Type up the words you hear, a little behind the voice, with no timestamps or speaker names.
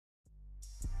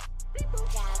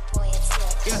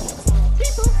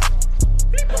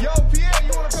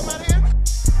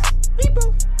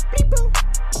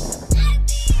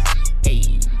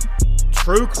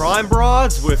True Crime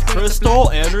Broads with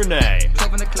Crystal and Renee.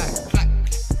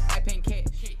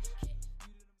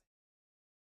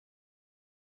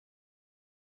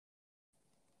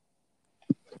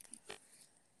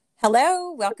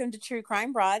 Hello, welcome to True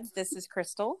Crime Broads. This is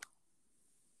Crystal.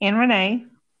 And Renee.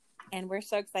 And we're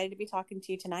so excited to be talking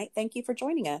to you tonight. Thank you for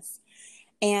joining us.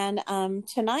 And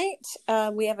tonight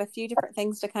we have a few different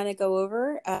things to kind of go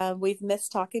over. We've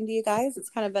missed talking to you guys. It's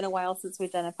kind of been a while since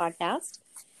we've done a podcast.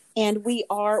 And we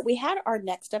had our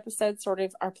next episode, sort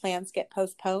of our plans get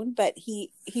postponed, but he's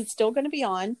still going to be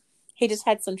on. He just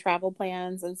had some travel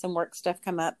plans and some work stuff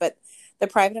come up. But the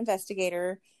private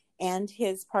investigator and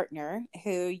his partner,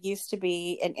 who used to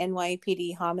be an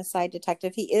NYPD homicide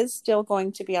detective, he is still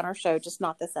going to be on our show, just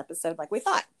not this episode like we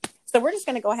thought. So we're just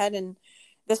going to go ahead and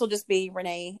this will just be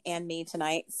Renee and me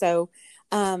tonight. So,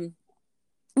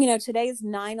 today's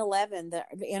 9/11,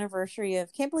 the anniversary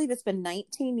of, can't believe it's been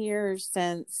 19 years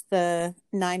since the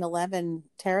 9/11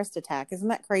 terrorist attack. Isn't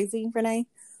that crazy, Renee?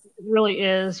 It really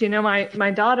is. You know,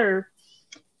 my daughter,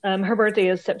 her birthday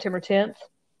is September 10th.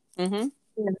 Mm-hmm.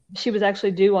 And she was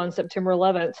actually due on September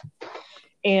 11th.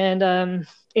 And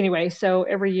anyway, so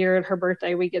every year at her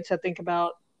birthday, we get to think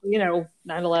about,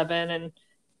 9/11 and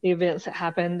the events that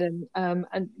happened.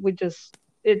 And we just,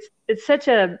 it's such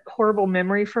a horrible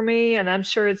memory for me. And I'm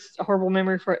sure it's a horrible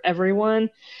memory for everyone,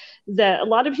 that a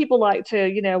lot of people like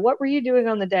to, what were you doing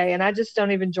on the day? And I just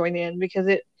don't even join in, because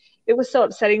it was so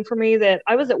upsetting for me that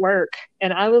I was at work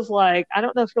and I was like, I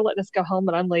don't know if you're letting us go home,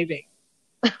 but I'm leaving.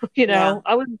 Yeah.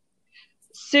 I was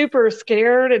super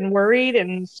scared and worried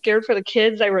and scared for the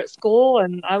kids. They were at school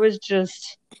and I was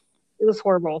just, it was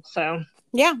horrible. So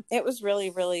yeah, it was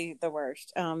really, really the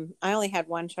worst. I only had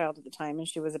one child at the time and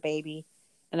she was a baby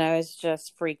and I was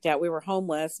just freaked out. We were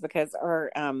homeless because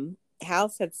our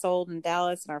house had sold in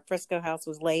Dallas and our Frisco house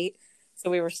was late. So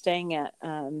we were staying at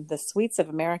the Suites of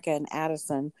America in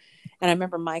Addison. And I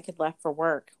remember Mike had left for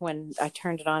work when I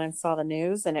turned it on and saw the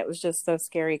news. And it was just so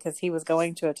scary because he was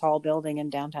going to a tall building in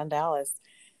downtown Dallas.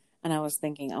 And I was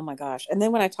thinking, oh my gosh. And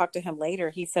then when I talked to him later,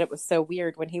 he said it was so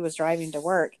weird when he was driving to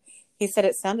work. He said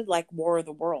it sounded like War of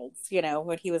the Worlds,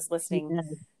 when he was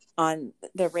listening on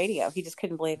the radio. He just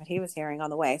couldn't believe what he was hearing on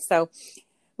the way. So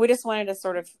we just wanted to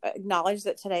sort of acknowledge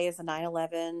that today is the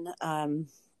 9/11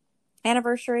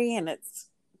 anniversary, and it's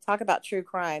talk about true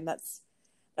crime.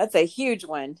 That's a huge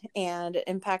one, and it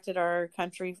impacted our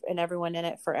country and everyone in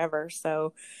it forever.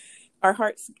 So our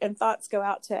hearts and thoughts go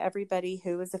out to everybody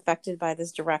who was affected by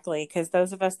this directly, because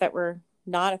those of us that were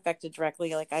not affected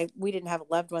directly, we didn't have a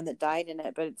loved one that died in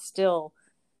it, but it's still,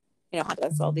 haunted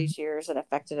us all these years and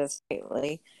affected us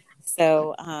greatly.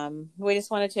 So we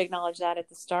just wanted to acknowledge that at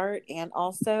the start. And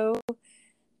also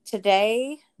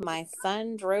today, my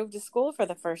son drove to school for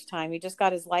the first time. He just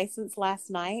got his license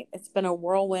last night. It's been a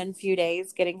whirlwind few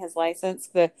days getting his license.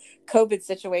 The COVID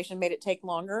situation made it take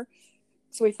longer.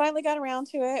 So we finally got around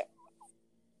to it.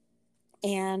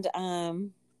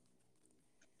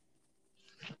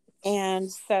 And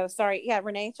so, sorry. Yeah,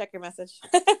 Renee, check your message.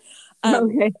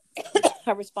 okay.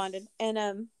 I responded.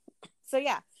 And so,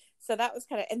 yeah. So that was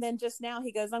kind of, and then just now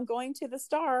he goes, I'm going to the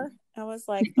Star. I was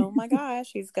like, oh my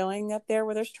gosh, he's going up there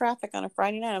where there's traffic on a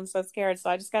Friday night. I'm so scared. So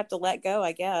I just got to let go,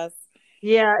 I guess.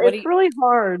 Yeah, it's really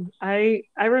hard. I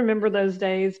remember those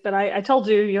days, but I told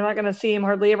you, you're not going to see him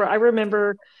hardly ever. I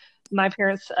remember my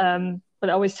parents would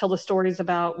always tell the stories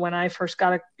about when I first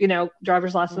got a,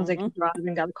 driver's license, they could drive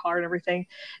and got a car and everything.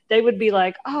 They would be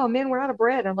like, oh man, we're out of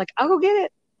bread. I'm like, I'll go get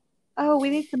it. Oh, we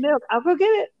need some milk. I'll go get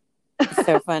it.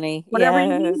 So funny. Whatever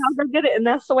you need, I'll go get it. And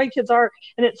that's the way kids are.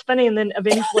 And it's funny. And then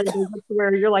eventually they get to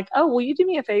where you're like, oh, will you do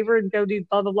me a favor and go do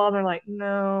blah, blah, blah. And they're like,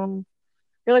 no.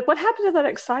 You're like, what happened to that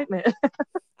excitement?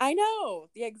 I know.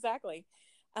 Yeah, exactly.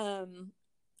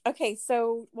 Okay,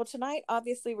 so, tonight,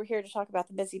 obviously, we're here to talk about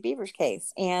the Missy Bevers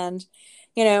case. And,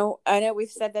 I know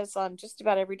we've said this on just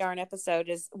about every darn episode,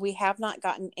 is we have not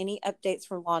gotten any updates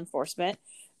from law enforcement,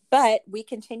 but we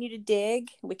continue to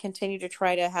dig. We continue to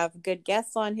try to have good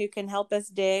guests on who can help us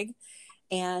dig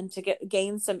and to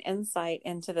gain some insight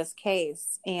into this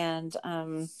case. And,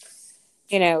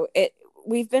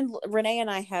 Renee and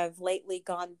I have lately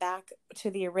gone back to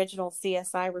the original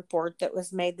CSI report that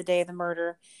was made the day of the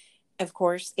murder, of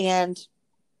course, and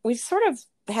we sort of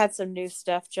had some new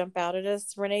stuff jump out at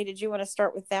us. Renee, did you want to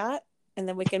start with that, and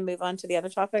then we can move on to the other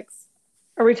topics?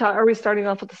 Are we starting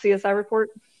off with the CSI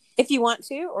report? If you want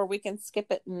to, or we can skip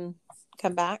it and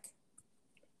come back.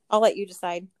 I'll let you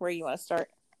decide where you want to start.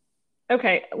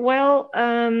 Okay. Well,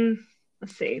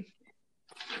 let's see.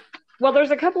 Well,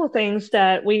 there's a couple of things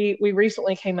that we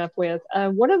recently came up with.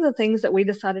 One of the things that we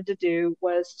decided to do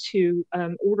was to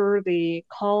order the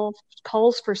calls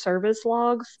for service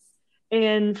logs,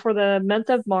 and for the month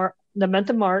of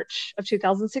March of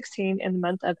 2016 and the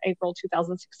month of April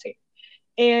 2016.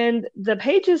 And the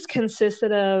pages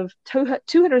consisted of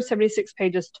 276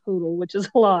 pages total, which is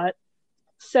a lot.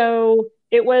 So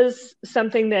it was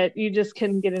something that you just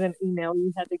couldn't get in an email.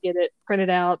 You had to get it printed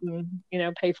out and,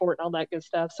 pay for it and all that good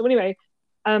stuff. So anyway,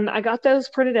 I got those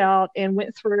printed out and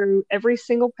went through every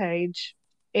single page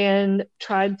and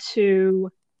tried to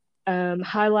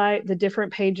highlight the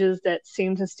different pages that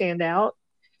seemed to stand out.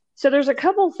 So there's a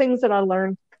couple of things that I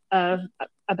learned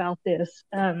about this.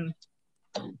 A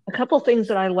couple of things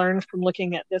that I learned from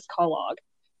looking at this call log.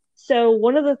 So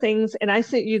one of the things, and I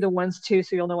sent you the ones too,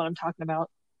 so you'll know what I'm talking about.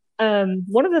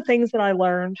 One of the things that I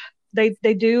learned, they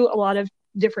do a lot of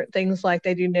different things, like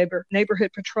they do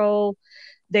neighborhood patrol.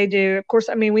 They do, of course,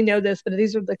 I mean, we know this, but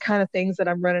these are the kind of things that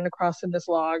I'm running across in this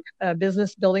log.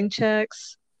 Business building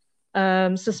checks,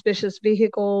 suspicious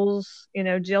vehicles,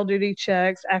 jail duty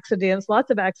checks, accidents,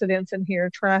 lots of accidents in here,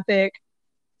 traffic,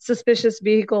 suspicious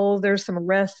vehicles. There's some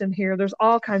arrests in here. There's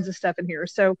all kinds of stuff in here.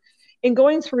 So in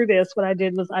going through this, what I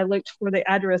did was I looked for the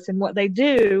address, and what they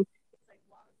do is they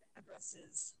log the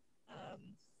addresses.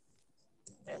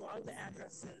 They log the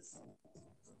addresses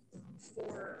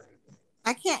for.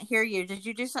 I can't hear you. Did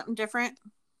you do something different?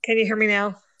 Can you hear me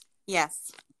now?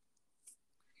 Yes.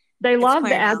 They log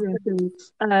the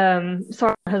addresses.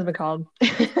 Sorry, my husband called.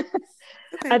 Okay.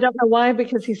 I don't know why,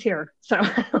 because he's here. So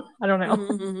I don't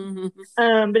know.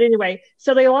 But anyway,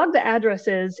 so they log the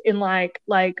addresses in like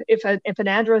if an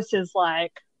address is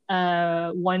like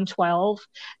 112,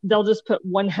 they'll just put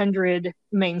 100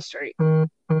 Main Street.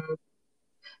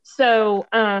 So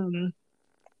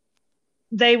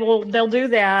they'll do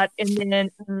that,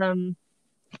 and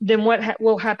then what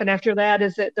will happen after that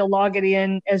is that they'll log it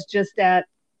in as just that.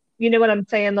 You know what I'm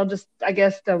saying? They'll just, I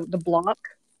guess, the block,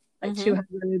 like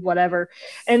 200, whatever.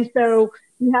 And so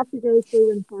you have to go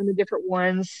through and find the different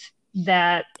ones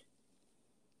that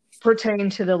pertain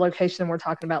to the location we're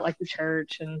talking about, like the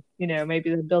church and,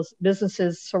 maybe the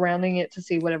businesses surrounding it, to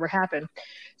see whatever happened.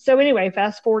 So anyway,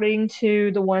 fast forwarding to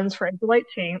the ones for April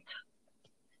 18th.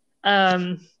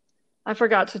 I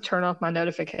forgot to turn off my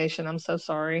notification. I'm so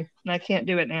sorry. And I can't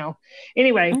do it now.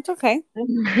 Anyway. It's okay.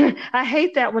 I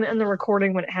hate that when in the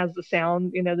recording, when it has the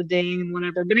sound, the ding and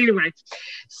whatever. But anyway,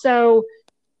 so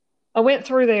I went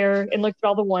through there and looked at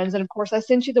all the ones. And of course, I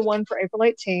sent you the one for April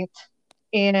 18th.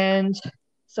 And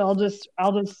so I'll just,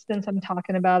 since I'm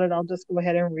talking about it, I'll just go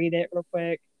ahead and read it real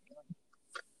quick.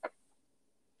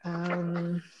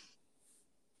 Hang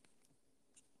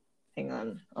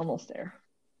on. Almost there.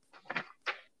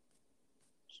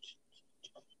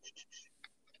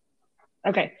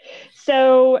 Okay,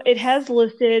 so it has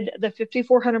listed the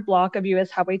 5400 block of US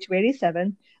Highway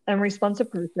 287, unresponsive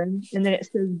person, and then it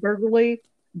says burglary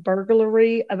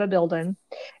of a building,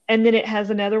 and then it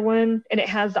has another one, and it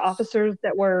has the officers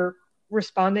that were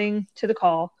responding to the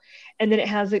call, and then it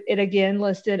has it again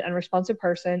listed unresponsive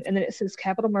person, and then it says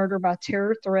capital murder by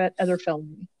terror, threat, other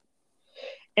felony.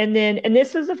 And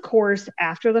this is, of course,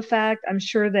 after the fact. I'm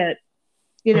sure that,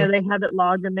 they have it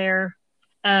logged in there.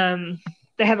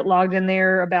 They have it logged in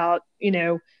there about,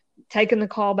 taking the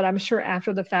call, but I'm sure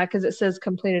after the fact, because it says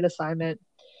completed assignment.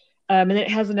 And then it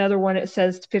has another one. It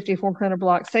says 5400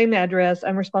 block, same address,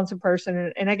 unresponsive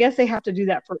person. And I guess they have to do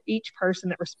that for each person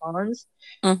that responds.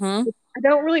 I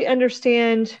don't really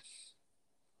understand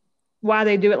why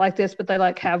they do it like this, but they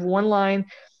have one line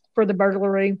for the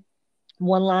burglary,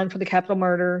 one line for the capital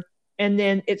murder, and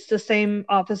then it's the same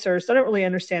officer. So I don't really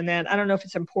understand that. I don't know if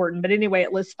it's important, but anyway,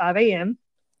 it lists 5 a.m.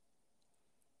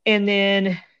 And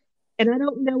I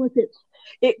don't know if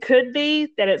it could be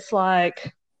that it's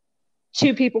like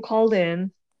 2 people called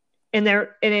in and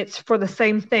it's for the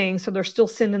same thing. So they're still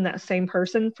sending that same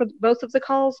person for both of the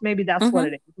calls. Maybe that's what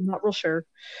it is. I'm not real sure.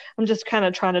 I'm just kind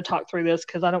of trying to talk through this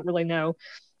because I don't really know,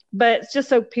 but it's just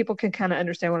so people can kind of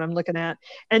understand what I'm looking at.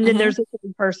 And then there's a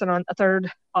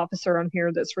third officer on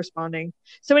here that's responding.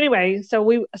 So anyway,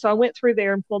 so I went through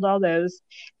there and pulled all those.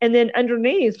 And then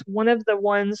underneath one of the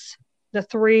ones, the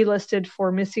 3 listed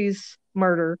for Missy's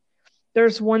murder,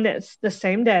 there's one that's the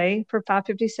same day for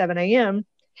 5:57 a.m.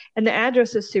 and the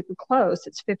address is super close.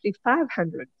 It's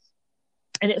 5500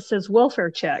 and it says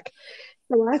welfare check.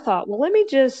 So I thought, well, let me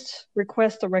just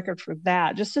request the record for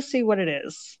that just to see what it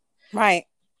is. Right.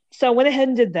 So I went ahead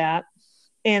and did that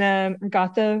and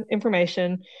got the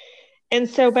information. And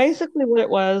so basically what it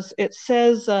was, it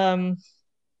says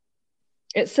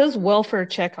welfare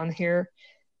check on here.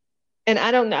 And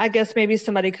I don't know, I guess maybe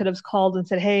somebody could have called and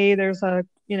said, hey, there's a,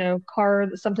 car,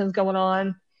 something's going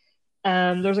on.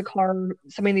 There's a car,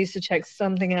 somebody needs to check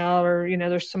something out, or,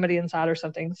 there's somebody inside or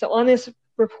something. So on this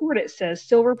report, it says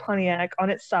silver Pontiac on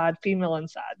its side, female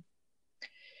inside.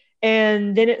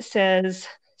 And then it says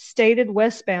stated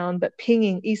westbound, but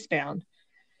pinging eastbound.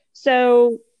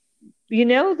 So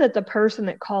that the person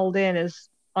that called in is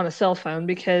on a cell phone,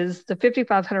 because the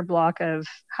 5500 block of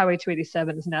Highway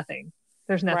 287 is nothing.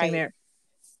 There's nothing there.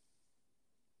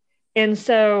 And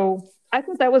so I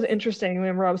thought that was interesting.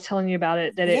 Remember, I was telling you about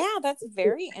it. That's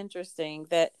very interesting.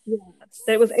 That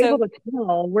it was able to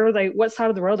tell what side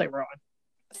of the road they were on.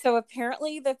 So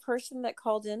apparently, the person that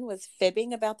called in was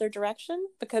fibbing about their direction,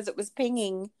 because it was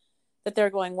pinging that they're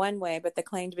going one way, but they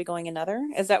claimed to be going another.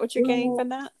 Is that what you're getting from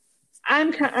that?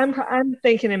 I'm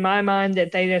thinking in my mind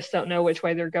that they just don't know which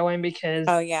way they're going, because.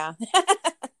 Oh yeah,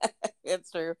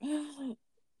 it's true.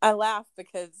 I laugh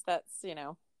because that's,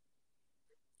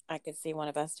 I could see one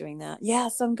of us doing that.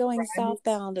 Yes, I'm going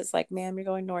southbound. It's like, ma'am, you're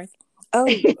going north. Oh,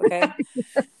 okay.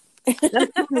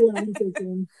 That's what I'm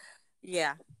thinking.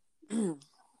 Yeah.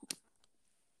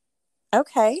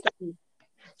 Okay.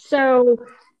 So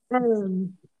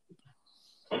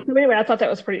anyway, I thought that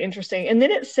was pretty interesting. And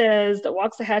then it says that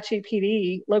Waxahachie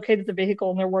PD located the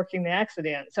vehicle and they're working the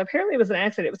accident. So apparently it was an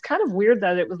accident. It was kind of weird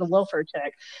that it was a welfare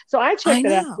check. So I checked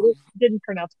it out. It didn't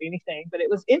turn out to be anything, but it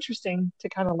was interesting to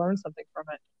kind of learn something from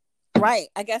it. Right.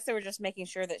 I guess they were just making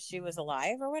sure that she was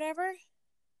alive or whatever.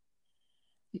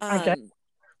 I guess.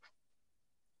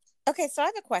 Okay, so I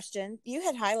have a question. You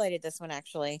had highlighted this one,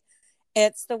 actually.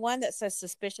 It's the one that says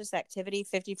suspicious activity,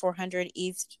 5400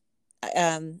 East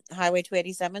Highway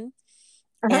 287.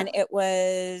 And it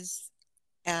was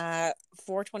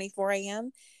 4:24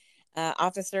 a.m.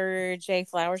 Officer Jay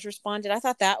Flowers responded. I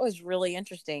thought that was really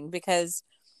interesting because,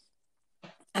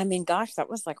 I mean, gosh, that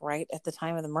was like right at the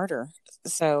time of the murder.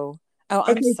 So,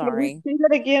 I'm sorry. Say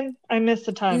that again. I missed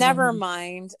the time. Never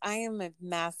mind. I am a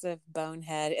massive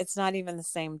bonehead. It's not even the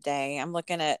same day. I'm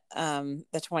looking at the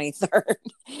 23rd.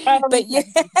 But yeah,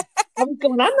 I was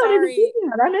going, I'm not even thinking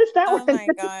that. I missed that one. Oh my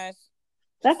gosh.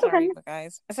 That's sorry, okay,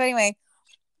 guys. So anyway,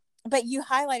 but you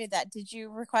highlighted that. Did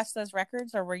you request those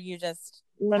records, or were you just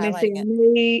Let me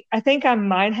see. I think I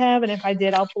might have, and if I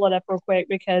did, I'll pull it up real quick,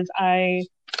 because I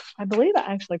believe I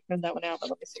actually printed that one out, but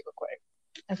let me see real quick.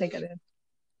 I think I did.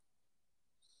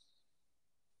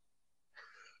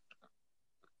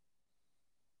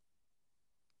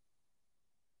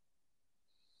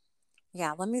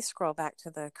 Yeah, let me scroll back to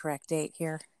the correct date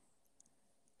here.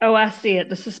 Oh, I see it.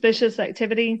 The suspicious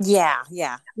activity. Yeah.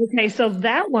 Okay, so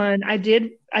that one I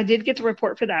did get the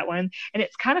report for that one, and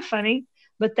it's kind of funny,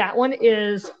 but that one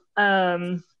is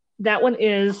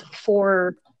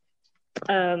for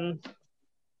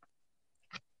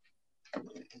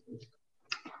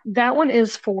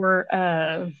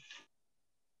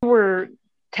we're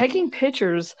taking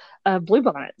pictures of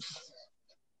bluebonnets.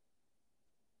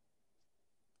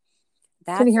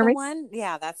 Can you hear me? One?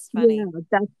 Yeah, that's funny. Yeah,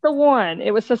 that's the one.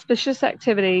 It was suspicious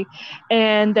activity,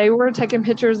 and they were taking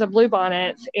pictures of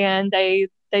bluebonnets, and they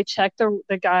checked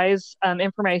the guy's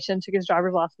information, took his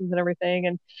driver's license and everything,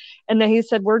 and then he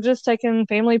said, we're just taking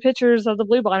family pictures of the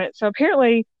bluebonnets. So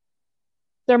apparently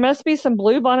there must be some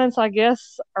bluebonnets, I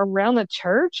guess, around the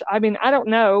church. I mean, I don't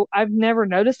know. I've never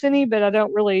noticed any, but I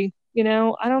don't really, I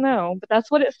don't know. But that's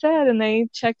what it said, and they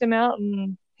checked him out,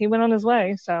 and he went on his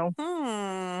way. So.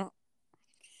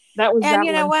 That was, and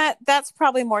you know what? That's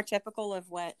probably more typical of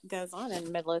what goes on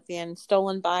in Midlothian.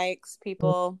 Stolen bikes,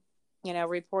 people,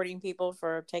 reporting people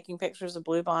for taking pictures of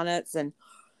bluebonnets. And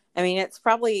I mean, it's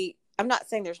probably, I'm not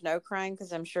saying there's no crime,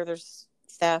 because I'm sure there's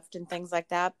theft and things like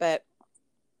that. But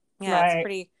yeah, It's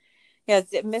pretty,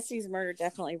 Missy's murder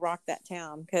definitely rocked that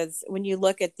town. Because when you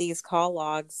look at these call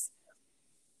logs,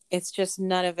 it's just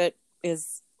none of it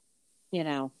is,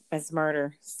 as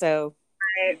murder. So.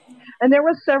 Right. And there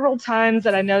were several times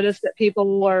that I noticed that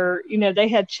people were, they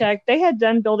had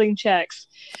done building checks.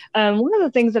 One of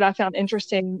the things that I found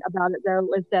interesting about it, though,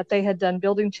 is that they had done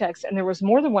building checks and there was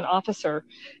more than one officer.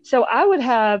 So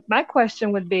my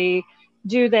question would be,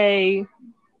 is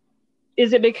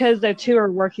it because the two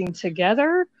are working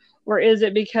together, or is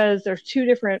it because there's two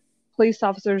different police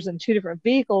officers and two different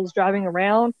vehicles driving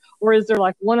around, or is there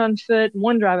like one on foot and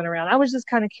one driving around? I was just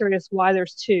kind of curious why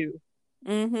there's two.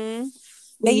 Mm-hmm.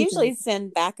 They usually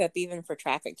send backup even for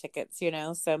traffic tickets,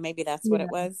 so maybe that's what it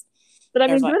was. But I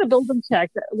mean, doing a building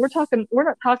check, we're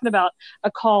not talking about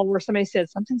a call where somebody said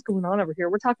something's going on over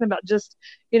here. We're talking about just,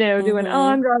 doing,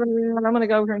 I'm driving around, I'm going to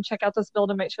go over here and check out this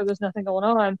building, make sure there's nothing going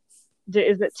on.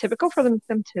 Is it typical for them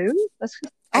too?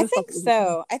 I think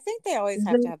so. I think they always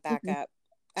have to have backup.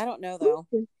 I don't know though.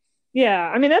 Yeah,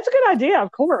 I mean that's a good idea,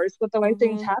 of course, with the way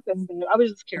things Mm-hmm. happen. But I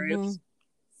was just Mm-hmm. curious.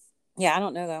 Yeah, I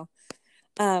don't know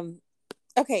though.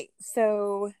 Okay,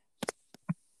 so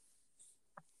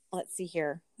let's see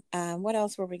here. What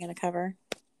else were we going to cover?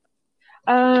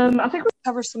 I think we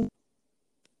covered some.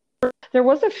 There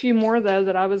was a few more though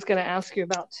that I was going to ask you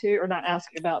about too, or not ask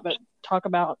you about, but talk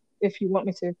about if you want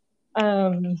me to.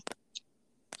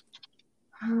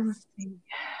 Let's see.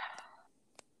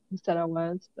 You said I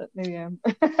was, but maybe I'm.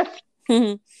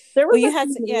 There Well, was you a had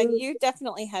few. yeah, you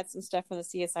definitely had some stuff from the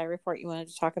CSI report you wanted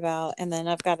to talk about, and then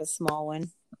I've got a small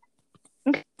one.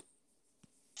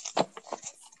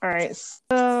 All right.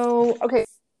 So, okay.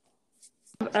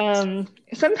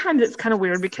 Sometimes it's kind of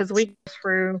weird because we go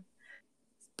through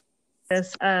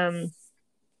this.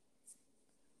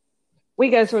 We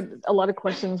go through a lot of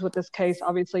questions with this case.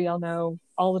 Obviously, y'all know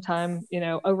all the time,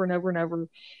 over and over and over.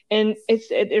 And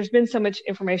there's been so much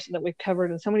information that we've covered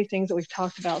and so many things that we've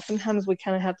talked about. Sometimes we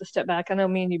kind of have to step back. I know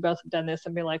me and you both have done this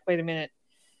and be like, wait a minute,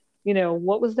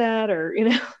 what was that? Or,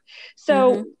 so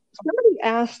somebody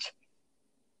asked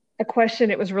a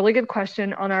question. It was a really good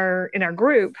question in our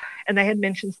group, and they had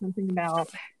mentioned something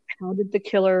about how did the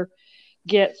killer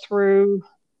get through,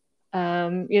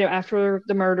 after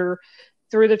the murder,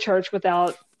 through the church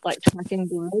without like tracking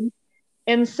blood.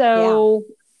 And so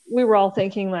we were all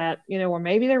thinking that, or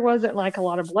maybe there wasn't like a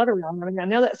lot of blood around. I mean, I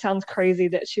know that sounds crazy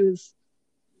that she was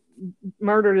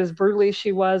murdered as brutally as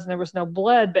she was and there was no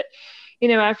blood, but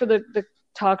after the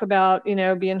talk about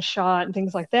being shot and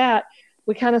things like that,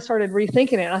 we kind of started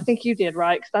rethinking it. I think you did,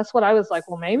 right? Because that's what I was like,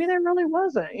 well, maybe there really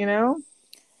wasn't.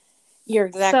 You're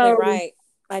exactly right.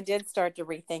 I did start to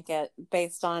rethink it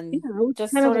based on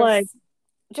just kind sort of like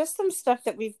just some stuff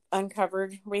that we've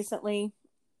uncovered recently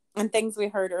and things we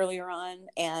heard earlier on,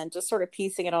 and just sort of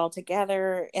piecing it all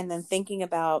together, and then thinking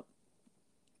about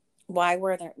why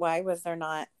was there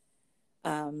not,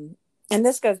 and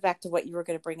this goes back to what you were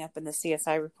going to bring up in the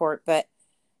CSI report, but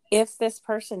if this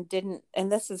person didn't, and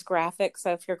this is graphic,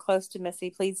 so if you're close to Missy,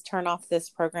 please turn off this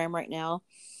program right now.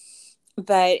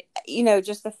 But,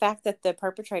 just the fact that the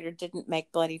perpetrator didn't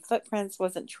make bloody footprints,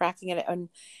 wasn't tracking it.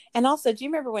 And also, do you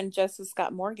remember when Joseph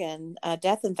Scott Morgan, a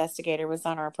death investigator, was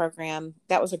on our program?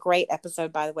 That was a great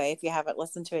episode, by the way, if you haven't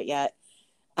listened to it yet.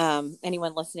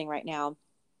 Anyone listening right now,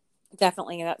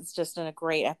 definitely, that's just a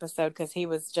great episode because he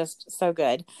was just so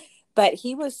good. But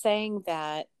he was saying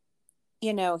that,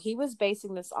 he was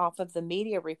basing this off of the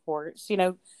media reports.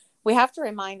 We have to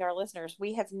remind our listeners,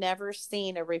 we have never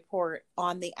seen a report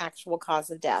on the actual cause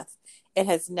of death. It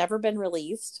has never been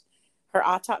released. Her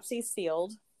autopsy is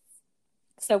sealed.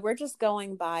 So we're just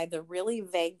going by the really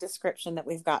vague description that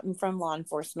we've gotten from law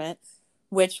enforcement,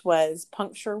 which was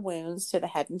puncture wounds to the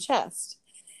head and chest.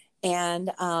 And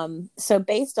so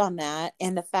based on that,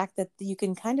 and the fact that you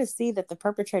can kind of see that the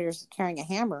perpetrator is carrying a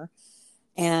hammer,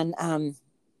 and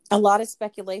a lot of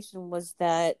speculation was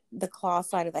that the claw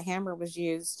side of the hammer was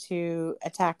used to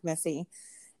attack Missy.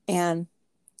 And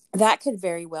that could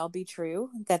very well be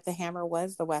true, that the hammer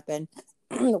was the weapon.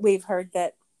 We've heard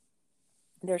that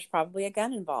there's probably a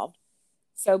gun involved.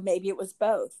 So maybe it was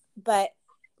both. But,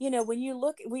 when you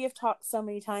look, we have talked so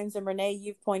many times, and Renee,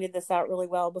 you've pointed this out really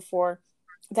well before,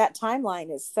 that timeline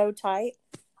is so tight.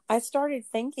 I started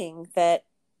thinking that,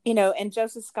 and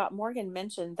Joseph Scott Morgan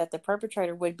mentioned that the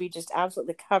perpetrator would be just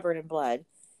absolutely covered in blood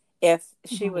if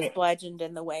she was bludgeoned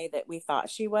in the way that we thought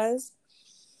she was.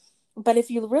 But if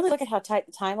you really look at how tight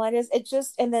the timeline is,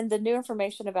 and then the new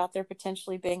information about there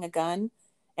potentially being a gun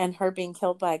and her being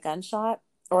killed by a gunshot,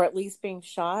 or at least being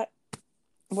shot,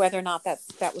 whether or not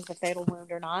that was a fatal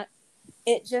wound or not,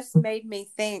 it just made me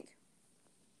think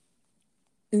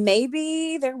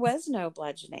maybe there was no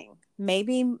bludgeoning.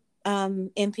 Maybe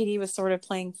MPD was sort of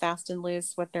playing fast and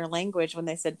loose with their language when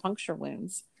they said puncture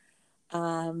wounds.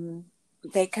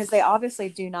 Because they obviously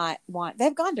do not want,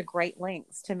 they've gone to great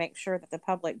lengths to make sure that the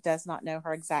public does not know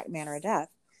her exact manner of death.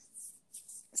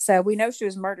 So we know she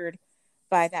was murdered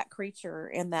by that creature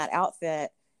in that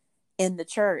outfit in the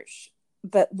church,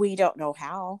 but we don't know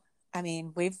how. I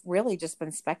mean, we've really just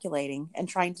been speculating and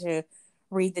trying to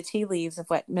read the tea leaves of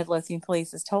what Midlothian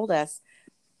police has told us.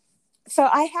 So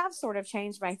I have sort of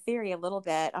changed my theory a little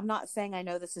bit. I'm not saying I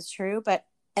know this is true, but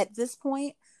at this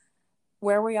point,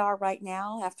 where we are right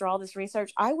now, after all this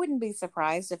research, I wouldn't be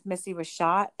surprised if Missy was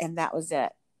shot and that was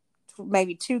it.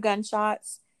 Maybe 2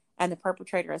 gunshots and the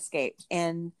perpetrator escaped.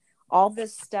 And all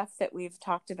this stuff that we've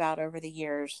talked about over the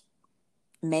years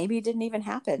maybe didn't even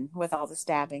happen with all the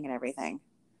stabbing and everything.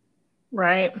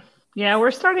 Right. Yeah,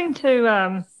 we're starting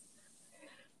to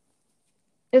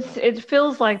it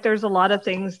feels like there's a lot of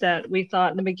things that we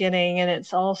thought in the beginning, and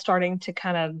it's all starting to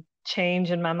kind of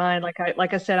change in my mind.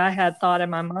 Like I said, I had thought in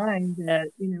my mind that,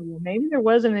 well, maybe there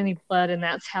wasn't any blood and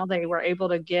that's how they were able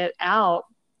to get out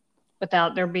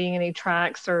without there being any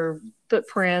tracks or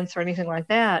footprints or anything like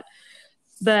that.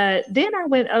 But then I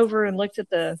went over and looked at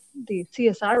the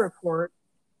CSI report,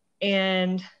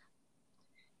 and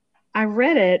I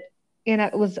read it, and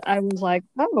I was like,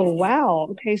 oh wow,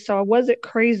 okay, so I wasn't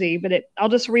crazy, but I'll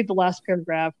just read the last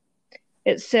paragraph.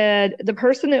 It said the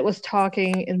person that was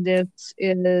talking in this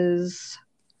is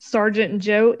Sergeant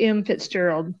Joe M.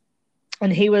 Fitzgerald,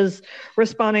 and he was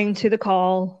responding to the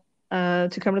call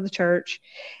to come to the church,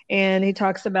 and he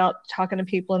talks about talking to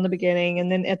people in the beginning,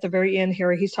 and then at the very end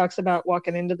here, he talks about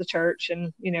walking into the church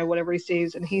and whatever he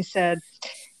sees, and he said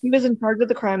he was in charge of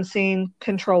the crime scene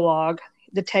control log.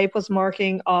 The tape was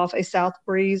marking off a South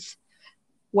Breeze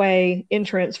Way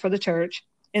entrance for the church.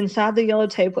 Inside the yellow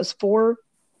tape was four.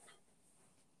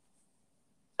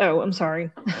 Oh, I'm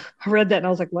sorry. I read that and I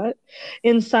was like, what?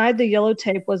 Inside the yellow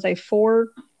tape was a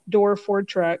 4-door Ford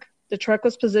truck. The truck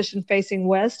was positioned facing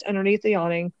west underneath the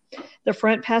awning. The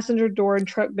front passenger door and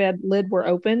truck bed lid were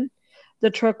open. The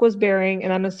truck was bearing,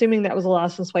 and I'm assuming that was a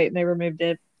license plate and they removed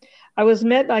it. I was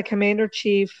met by Commander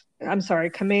Kevin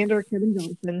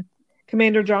Johnson.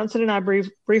 Commander Johnson and I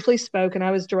briefly spoke, and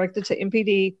I was directed to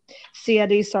MPD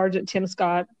CID Sergeant Tim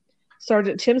Scott.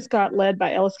 Sergeant Tim Scott led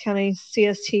by Ellis County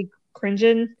CST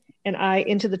Cringen and I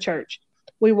into the church.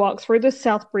 We walked through the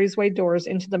South Breezeway doors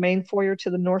into the main foyer to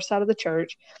the north side of the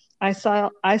church. I saw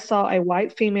a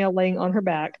white female laying on her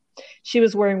back. She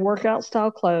was wearing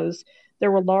workout-style clothes.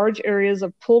 There were large areas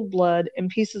of pooled blood and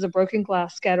pieces of broken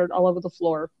glass scattered all over the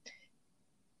floor.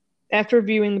 After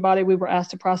viewing the body, we were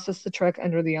asked to process the truck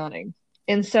under the awning.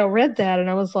 And so I read that, and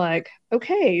I was like,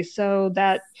 okay, so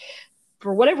that,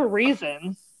 for whatever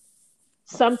reason,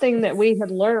 something that we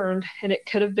had learned, and it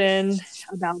could have been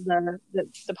about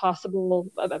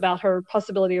about her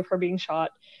possibility of her being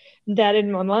shot, that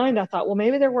in my mind, I thought, well,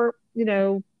 maybe there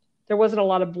wasn't a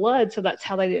lot of blood, so that's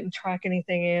how they didn't track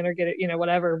anything in or get it,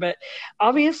 whatever. But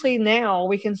obviously now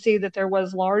we can see that there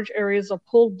was large areas of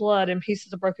pooled blood and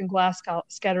pieces of broken glass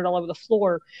scattered all over the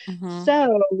floor. Mm-hmm.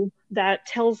 So that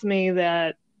tells me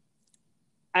that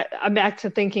I'm back to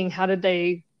thinking, how did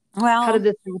this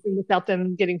happen without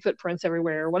them getting footprints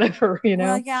everywhere or whatever,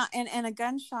 Well, yeah, and a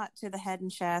gunshot to the head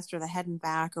and chest or the head and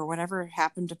back or whatever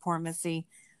happened to poor Missy,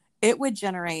 it would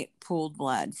generate pooled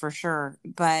blood for sure.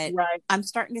 But right. I'm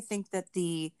starting to think that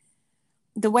the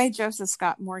way Joseph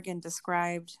Scott Morgan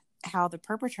described how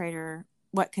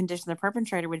what condition the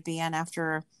perpetrator would be in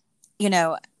after,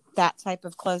 that type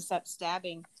of close-up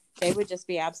stabbing, they would just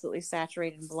be absolutely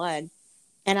saturated in blood.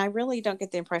 And I really don't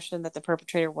get the impression that the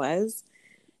perpetrator was.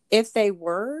 If they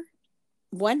were,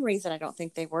 one reason I don't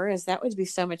think they were is that would be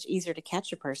so much easier to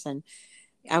catch a person.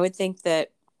 I would think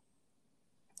that,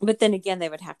 but then again, they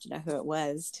would have to know who it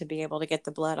was to be able to get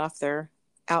the blood off their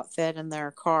outfit and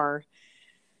their car.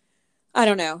 I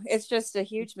don't know. It's just a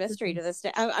huge mystery to this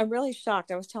day. I'm really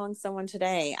shocked. I was telling someone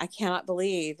today, I cannot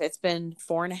believe it's been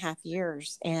 4.5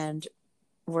 years and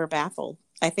we're baffled.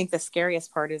 I think the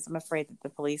scariest part is I'm afraid that the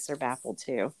police are baffled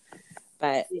too.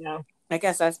 But I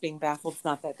guess us being baffled is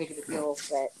not that big of a deal.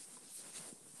 But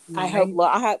right. I hope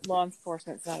law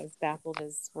enforcement's not as baffled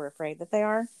as we're afraid that they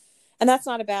are. And that's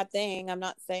not a bad thing. I'm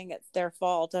not saying it's their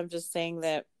fault. I'm just saying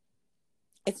that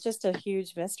it's just a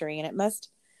huge mystery. And it must,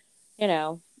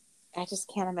 I just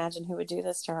can't imagine who would do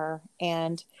this to her.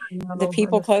 And the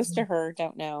people close to her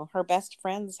don't know. Her best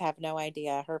friends have no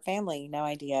idea. Her family, no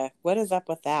idea. What is up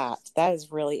with that? That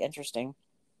is really interesting.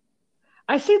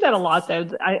 I see that a lot, though.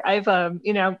 I've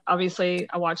obviously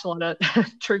I watch a lot of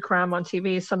true crime on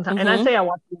TV sometimes. Mm-hmm. And I say I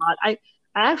watch a lot. I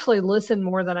actually listen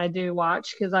more than I do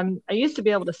watch because I used to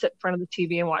be able to sit in front of the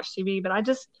TV and watch TV, but I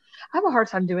have a hard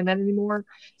time doing that anymore.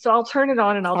 So I'll turn it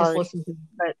on and I'll just listen to it.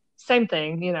 But same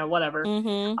thing, whatever.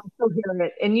 Mm-hmm. I'm still hearing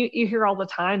it. And you hear all the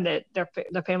time that their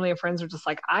family and friends are just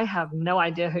like, I have no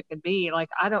idea who it could be. Like,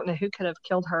 I don't know who could have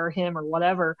killed her, him, or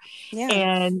whatever. Yeah.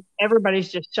 And everybody's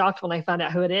just shocked when they find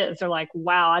out who it is. They're like,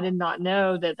 wow, I did not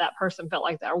know that person felt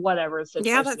like that or whatever.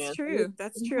 Yeah, that's true.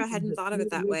 That's true. I hadn't thought of it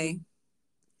that way.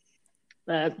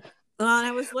 But and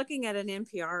I was looking at an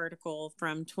NPR article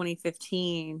from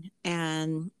 2015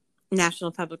 and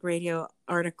National Public Radio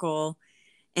article,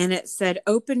 and it said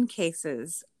open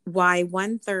cases, why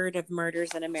 1/3 of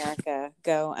murders in America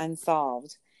go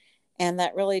unsolved. And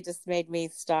that really just made me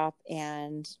stop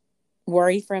and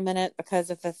worry for a minute,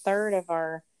 because if 1/3 of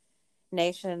our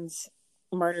nation's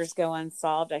murders go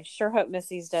unsolved, I sure hope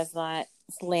Missy's does not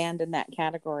land in that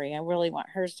category. I really want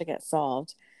hers to get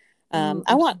solved.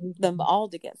 I want them all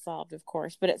to get solved, of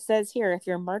course, but it says here, if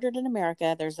you're murdered in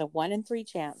America, there's a 1 in 3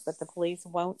 chance that the police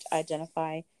won't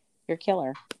identify your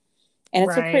killer. And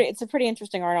it's a pretty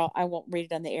interesting article. I won't read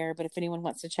it on the air, but if anyone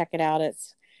wants to check it out,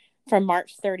 it's from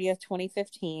March 30th,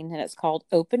 2015, and it's called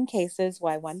Open Cases,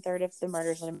 Why 1/3 of the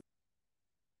Murders in America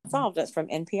Solved. It's from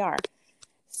NPR.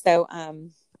 So,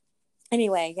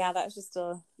 anyway, yeah, that's just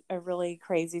a really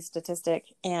crazy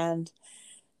statistic. And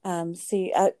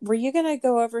were you going to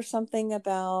go over something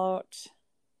about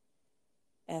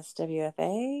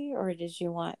SWFA, or did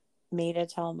you want me to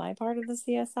tell my part of the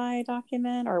CSI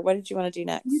document, or what did you want to do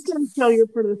next? You can tell your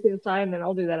part of the CSI, and then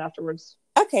I'll do that afterwards.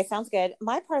 Okay, sounds good.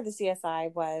 My part of the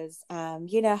CSI was,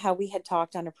 you know, how we had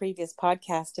talked on a previous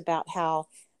podcast about how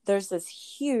there's this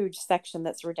huge section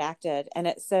that's redacted, and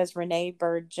it says Renee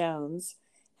Bird Jones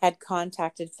had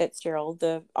contacted Fitzgerald,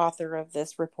 the author of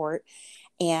this report,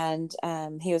 and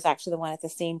he was actually the one at the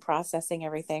scene processing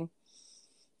everything.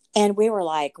 And we were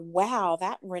like, wow,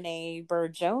 that Renee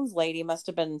Bird Jones lady must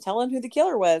have been telling who the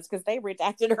killer was, because they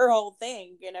redacted her whole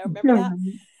thing, you know, remember that?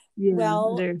 Yeah,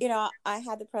 well, you know, I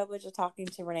had the privilege of talking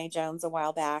to Renee Jones a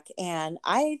while back, and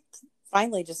I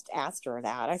finally just asked her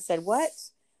that. I said, what?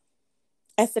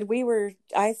 I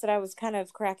said, I was kind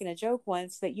of cracking a joke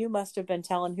once that you must have been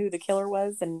telling who the killer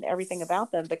was and everything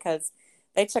about them, because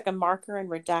they took a marker and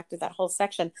redacted that whole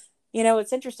section. You know,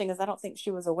 what's interesting is I don't think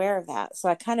she was aware of that. So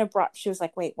I kind of she was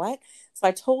like, wait, what? So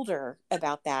I told her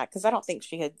about that, because I don't think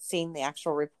she had seen the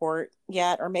actual report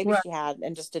yet, or maybe she had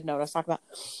and just didn't know what I was talking about.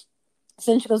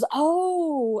 So then she goes,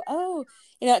 oh,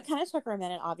 you know, it kind of took her a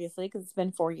minute, obviously, because it's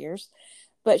been 4 years.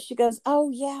 But she goes, oh,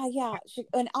 yeah.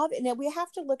 And we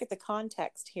have to look at the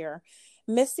context here.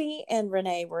 Missy and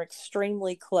Renee were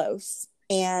extremely close.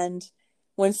 And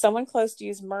when someone close to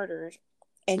you is murdered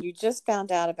and you just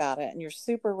found out about it and you're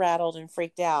super rattled and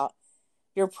freaked out,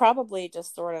 you're probably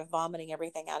just sort of vomiting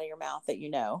everything out of your mouth that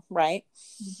you know, right?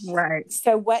 Right.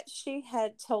 So what she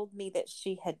had told me that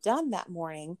she had done that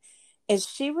morning is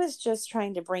she was just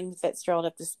trying to bring Fitzgerald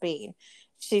up to speed.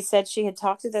 She said she had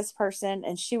talked to this person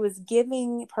and she was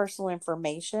giving personal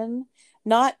information,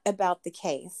 not about the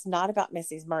case, not about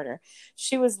Missy's murder.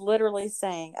 She was literally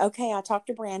saying, okay, I talked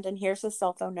to Brandon. Here's his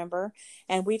cell phone number.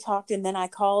 And we talked, and then I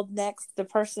called next.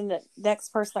 The next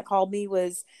person that called me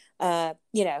was,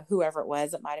 you know, whoever it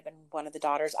was. It might've been one of the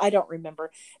daughters. I don't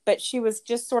remember, but she was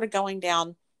just sort of going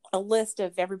down a list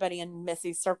of everybody in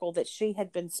Missy's circle that she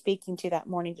had been speaking to that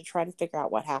morning to try to figure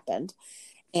out what happened.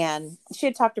 And she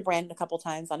had talked to Brandon a couple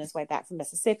times on his way back from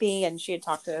Mississippi, and she had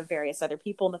talked to various other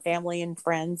people in the family and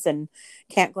friends and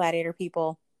Camp Gladiator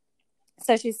people.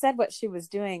 So she said what she was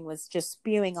doing was just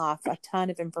spewing off a ton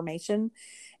of information,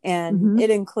 and it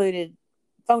included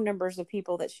phone numbers of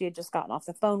people that she had just gotten off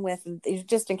the phone with, and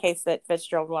just in case that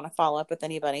Fitzgerald would want to follow up with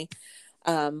anybody.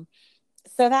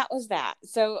 So that was that.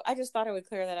 So I just thought I would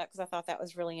clear that up, because I thought that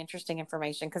was really interesting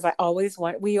information, because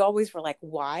we always were like,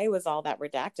 why was all that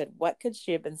redacted? What could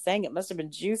she have been saying? It must have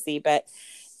been juicy, but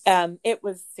it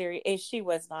was serious. She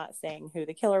was not saying who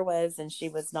the killer was, and she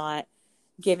was not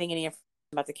giving any information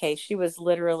about the case. She was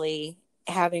literally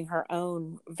having her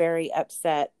own very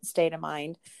upset state of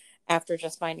mind after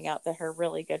just finding out that her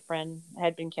really good friend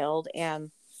had been killed,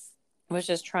 and was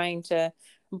just trying to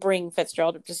bring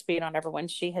Fitzgerald up to speed on everyone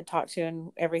she had talked to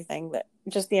and everything, that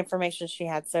just the information she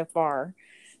had so far,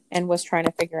 and was trying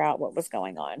to figure out what was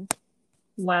going on.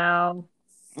 Wow.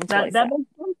 That makes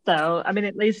sense, though. I mean,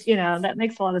 at least, you know, that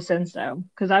makes a lot of sense, though,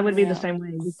 because I would be the same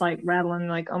way, just like rattling,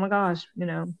 like, oh my gosh, you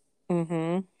know,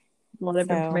 a lot of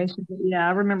information. But yeah,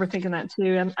 I remember thinking that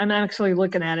too. I'm actually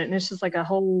looking at it, and it's just like a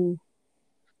whole,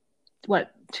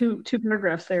 two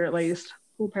paragraphs there at least,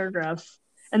 full paragraphs.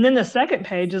 And then the second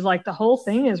page is like the whole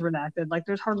thing is redacted. Like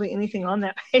there's hardly anything on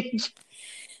that page.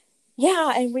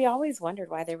 Yeah, and we always wondered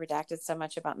why they redacted so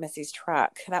much about Missy's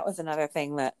truck. That was another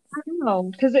thing that I don't know,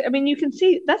 because I mean, you can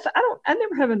see I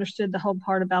never have understood the whole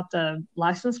part about the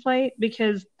license plate,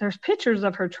 because there's pictures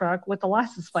of her truck with the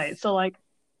license plate. So like,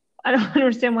 I don't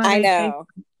understand why they take the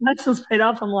license plate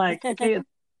off. I'm like, okay,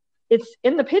 it's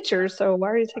in the picture, so why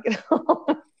are you taking it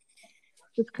off?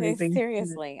 It's crazy.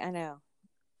 Seriously, I know.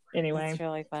 Anyway, it's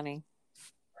really funny.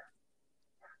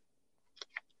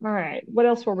 All right, what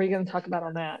else were we going to talk about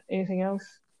on that? Anything else?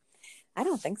 I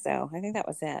don't think so. I think that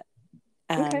was it.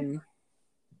 Okay.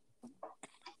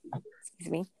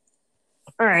 Excuse me.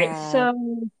 All right, so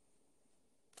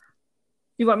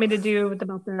you want me to do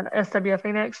about the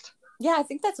SWFA next? Yeah, I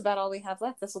think that's about all we have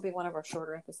left. This will be one of our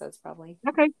shorter episodes, probably.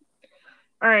 Okay.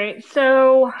 All right,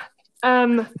 so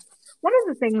one of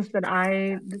the things that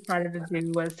I decided to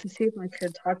do was to see if I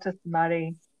could talk to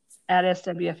somebody at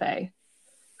SWFA.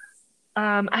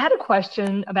 I had a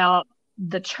question about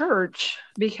the church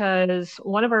because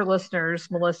one of our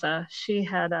listeners, Melissa, she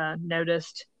had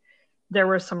noticed there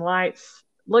were some lights,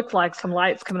 looked like some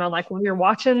lights coming on. Like when you're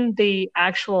watching the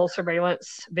actual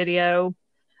surveillance video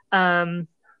um,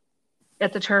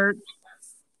 at the church,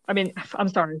 I mean, I'm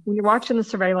sorry, when you're watching the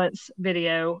surveillance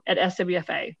video at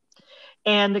SWFA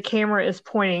and the camera is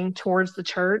pointing towards the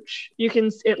church,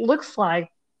 it looks like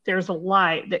there's a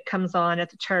light that comes on at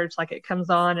the church, like it comes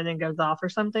on and then goes off or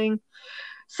something.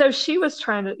 So she was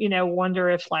trying to, wonder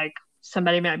if like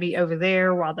somebody might be over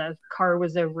there while the car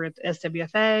was over at the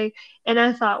SWFA. And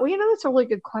I thought, well, that's a really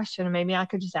good question. Maybe I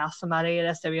could just ask somebody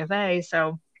at SWFA.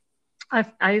 So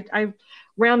I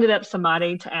rounded up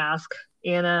somebody to ask,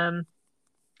 and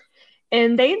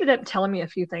they ended up telling me a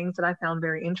few things that I found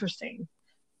very interesting.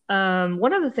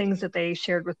 One of the things that they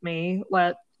shared with me,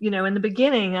 in the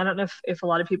beginning, I don't know if a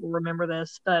lot of people remember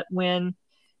this, but when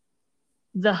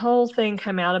the whole thing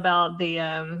came out about the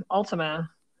Altima,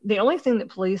 the only thing that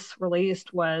police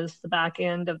released was the back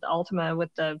end of the Altima with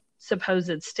the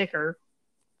supposed sticker.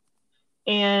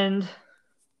 And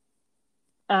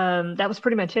that was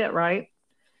pretty much it, right?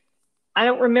 I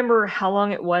don't remember how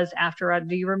long it was after.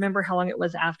 Do you remember how long it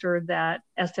was after that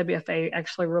SWFA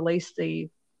actually released the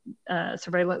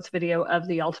surveillance video of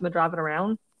the Altima driving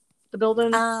around the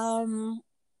building? I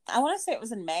want to say it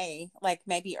was in May, like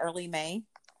maybe early May.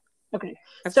 Okay,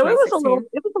 so it was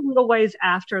a little ways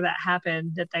after that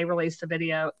happened that they released the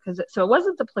video, so it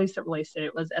wasn't the police that released it;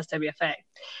 it was SWFA.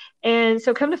 And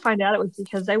so, come to find out, it was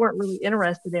because they weren't really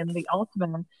interested in the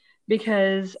Altima,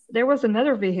 because there was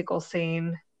another vehicle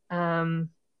seen on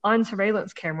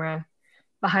surveillance camera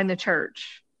behind the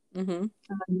church. Mm-hmm.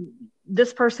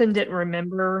 This person didn't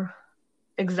remember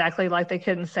exactly, like they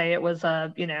couldn't say it was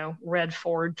a red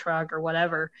Ford truck or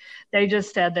whatever. They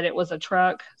just said that it was a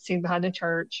truck seen behind the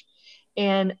church.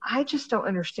 And I just don't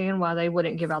understand why they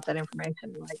wouldn't give out that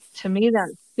information. Like, to me,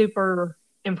 that's super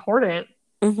important.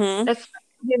 Mm-hmm.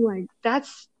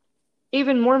 That's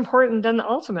even more important than the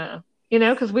Altima,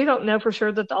 because we don't know for sure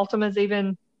that the Altima is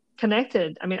even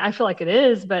connected. I mean, I feel like it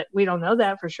is, but we don't know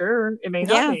that for sure. It may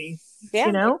not be.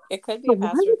 Yeah, it could be a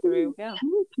pastor through. Yeah,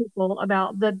 tell people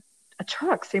about a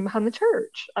truck seen behind the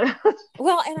church.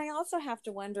 Well, and I also have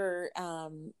to wonder,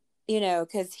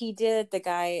 because the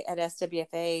guy at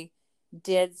SWFA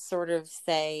did sort of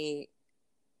say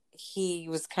he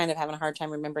was kind of having a hard time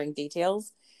remembering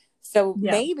details. So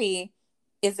maybe,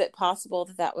 is it possible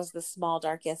that was the small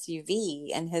dark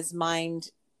SUV, and his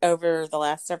mind over the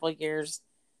last several years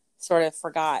sort of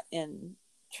forgot and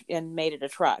made it a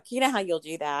truck? You know how you'll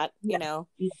do that, Yeah,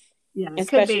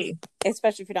 especially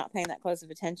if you're not paying that close of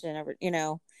attention over,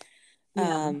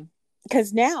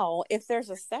 because now if there's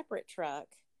a separate truck,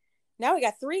 now we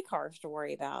got 3 cars to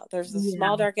worry about. There's the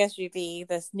small dark SUV,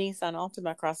 this Nissan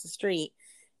Altima across the street,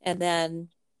 and then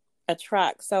a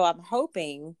truck. So I'm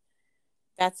hoping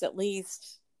that's at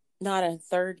least not a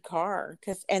third car.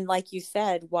 And like you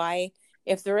said, why,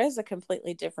 if there is a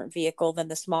completely different vehicle than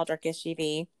the small dark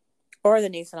SUV or the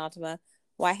Nissan Altima,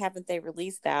 why haven't they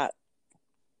released that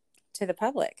to the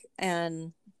public?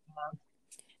 And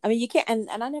I mean, you can't, and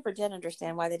I never did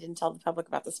understand why they didn't tell the public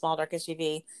about the small dark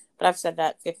SUV, but I've said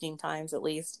that 15 times at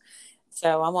least,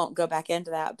 so I won't go back into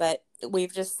that. But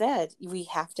we've just said we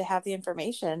have to have the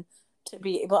information to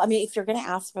be able, I mean, if you're going to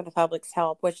ask for the public's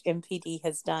help, which MPD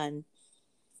has done,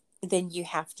 then you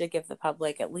have to give the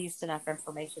public at least enough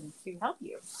information to help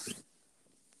you.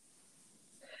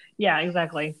 Yeah,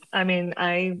 exactly. I mean,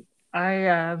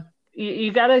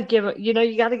 you got to give,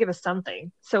 you got to give us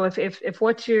something. So if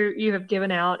what you have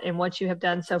given out and what you have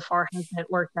done so far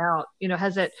hasn't worked out,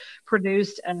 has it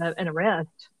produced an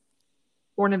arrest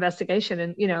or an investigation,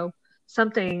 and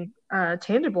something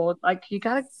tangible, like, you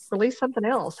got to release something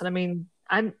else. And I mean,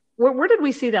 where did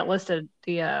we see that listed?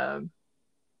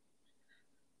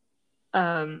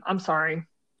 I'm sorry.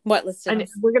 What listed?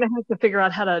 We're gonna have to figure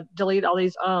out how to delete all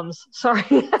these Sorry.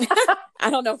 I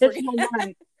don't know.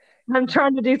 I'm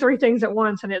trying to do 3 things at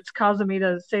once, and it's causing me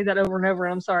to say that over and over.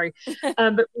 I'm sorry.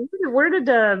 But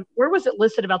where was it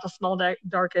listed about the small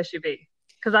dark SUV?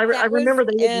 Because I remember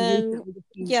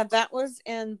that was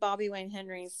in Bobby Wayne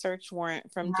Henry's search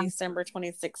warrant from December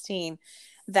 2016.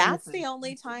 That's the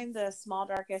only time the small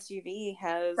dark SUV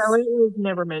has. So it was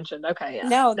never mentioned. Okay, yeah.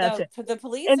 No, the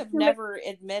police have never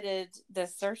admitted the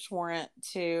search warrant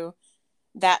to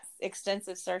that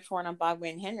extensive search warrant on Bobby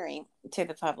Wayne Henry to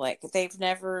the public. They've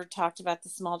never talked about the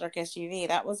small dark SUV.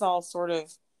 That was all sort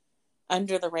of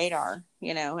under the radar,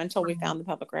 until we found the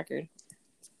public record.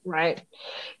 Right.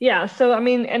 Yeah. So I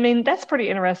mean, that's pretty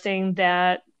interesting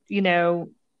that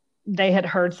they had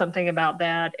heard something about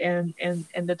that, and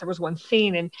that there was one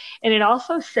scene, and it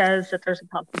also says that there's a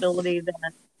possibility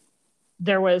that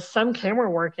there was some camera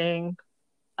working,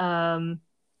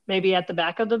 maybe at the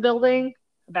back of the building,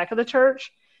 the back of the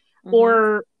church,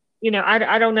 or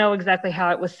I don't know exactly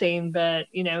how it was seen, but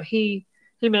he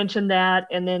mentioned that,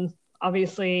 and then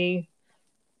obviously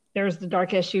there's the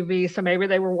dark SUV, so maybe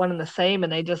they were one and the same,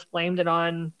 and they just blamed it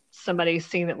on somebody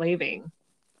seeing it leaving.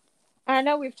 I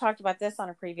know we've talked about this on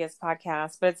a previous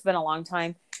podcast, but it's been a long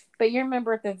time. But you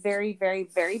remember at the very, very,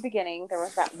 very beginning, there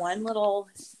was that one little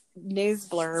news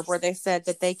blurb where they said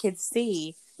that they could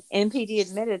see, MPD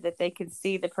admitted that they could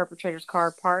see the perpetrator's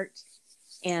car parked.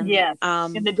 And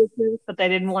in the distance, but they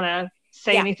didn't want to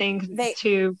say anything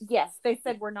Yes, they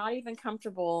said we're not even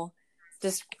comfortable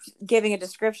just giving a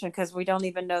description because we don't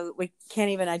even know, we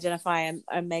can't even identify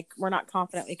a make. We're not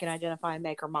confident we can identify a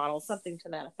make or model, something to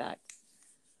that effect.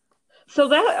 So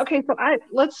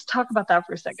let's talk about that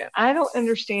for a second. I don't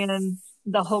understand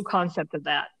the whole concept of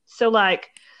that. So like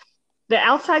the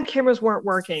outside cameras weren't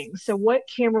working. So what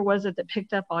camera was it that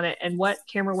picked up on it, and what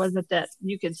camera was it that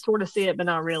you could sort of see it but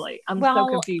not really? I'm so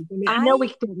confused. I know we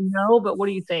don't know, but what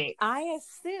do you think? I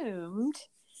assumed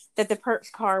that the perp's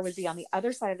car would be on the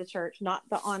other side of the church, not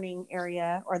the awning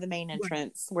area or the main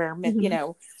entrance where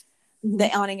the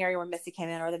awning area where Missy came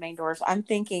in, or the main doors. I'm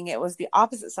thinking it was the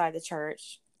opposite side of the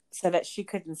church, so that she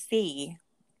couldn't see,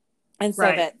 and so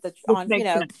that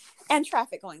and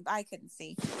traffic going by couldn't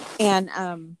see. And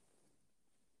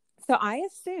so I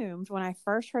assumed when I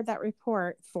first heard that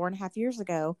report 4.5 years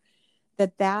ago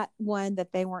that one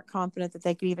that they weren't confident that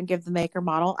they could even give the make or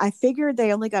model. I figured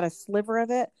they only got a sliver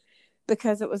of it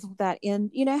because it was that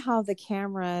how the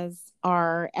cameras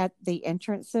are at the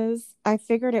entrances. I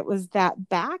figured it was that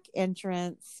back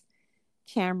entrance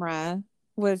camera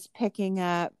was picking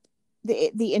up.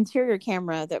 The interior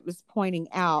camera that was pointing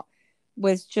out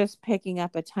was just picking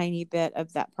up a tiny bit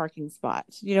of that parking spot.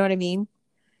 You know what I mean?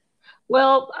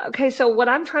 Well, okay. So what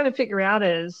I'm trying to figure out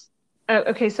is,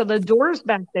 so the doors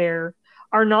back there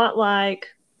are not like,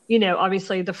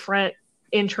 obviously the front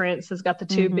entrance has got the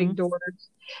two big doors,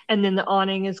 and then the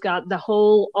awning has got the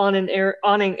whole awning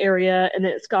area, and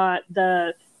then it's got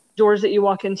the doors that you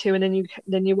walk into, and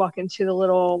then you walk into the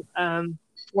little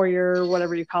foyer,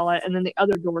 whatever you call it, and then the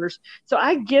other doors. So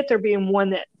I get there being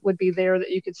one that would be there that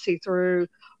you could see through,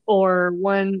 or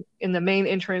one in the main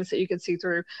entrance that you could see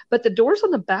through. But the doors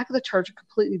on the back of the church are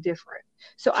completely different.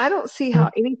 So I don't see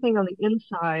how anything on the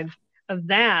inside of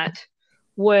that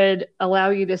would allow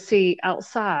you to see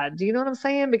outside. Do you know what I'm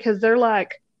saying? Because they're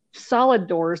like solid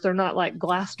doors. They're not like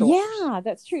glass doors. Yeah,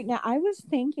 that's true. Now I was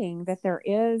thinking that there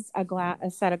is a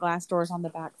set of glass doors on the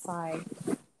back side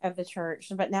of the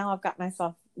church, but now I've got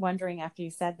myself wondering after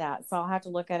you said that, so I'll have to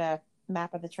look at a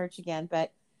map of the church again,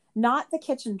 but not the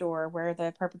kitchen door where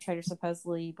the perpetrator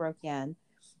supposedly broke in.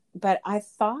 But I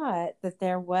thought that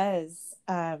there was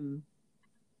on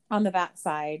the back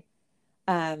side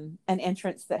an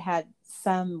entrance that had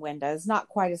some windows, not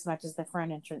quite as much as the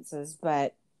front entrances,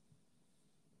 but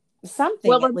something.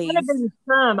 Well, at least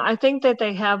some. I think that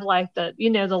they have like the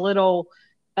the little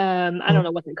I don't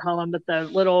know what they call them, but the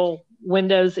little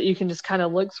windows that you can just kind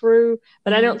of look through.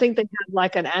 But I don't think they have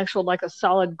like an actual, like a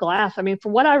solid glass. I mean,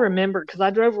 from what I remember, because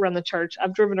I drove around the church,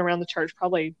 I've driven around the church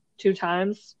probably 2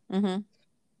 times.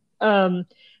 I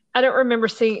don't remember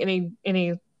seeing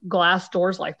any glass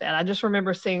doors like that. I just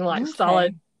remember seeing like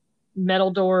solid metal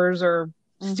doors or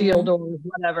steel doors,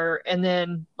 whatever. And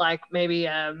then like maybe.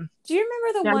 Do you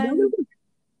remember the one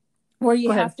where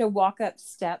you have to walk up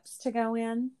steps to go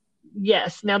in?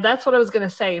 Yes. Now that's what I was going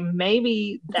to say.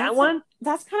 Maybe that's one.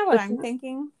 That's kind of what I'm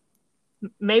thinking.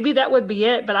 Maybe that would be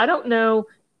it, but I don't know.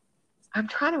 I'm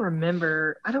trying to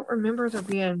remember. I don't remember there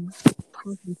being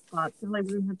parking spots. Like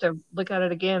we have to look at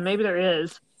it again. Maybe there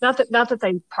is. Not that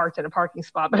they parked in a parking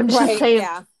spot, but I'm just saying,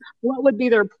 what would be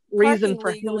their reason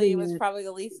for legally was probably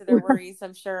the least of their worries,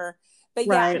 I'm sure. But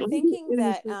yeah, I'm thinking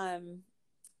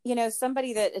that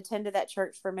somebody that attended that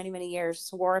church for many, many years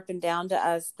swore up and down to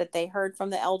us that they heard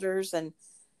from the elders and,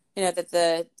 that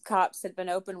the cops had been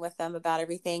open with them about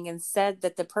everything, and said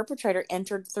that the perpetrator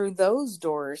entered through those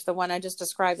doors, the one I just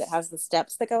described that has the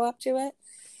steps that go up to it.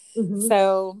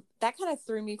 So that kind of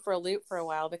threw me for a loop for a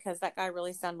while, because that guy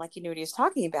really sounded like he knew what he was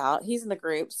talking about. He's in the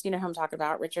groups. You know who I'm talking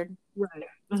about, Richard. Right.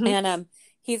 And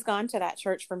he's gone to that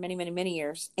church for many, many, many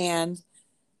years. And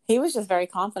he was just very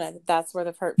confident that that's where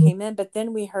the perp came in. But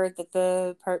then we heard that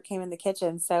the perp came in the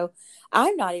kitchen. So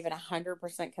I'm not even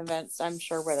 100% convinced, I'm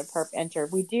sure, where the perp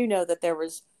entered. We do know that there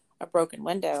was a broken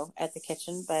window at the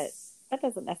kitchen, but That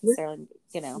doesn't necessarily,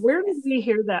 Where did we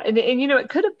hear that? And it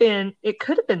could have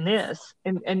been this,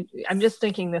 and I'm just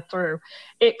thinking this through.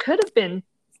 It could have been,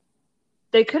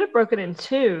 they could have broken in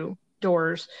two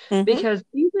doors, because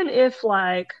even if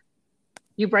like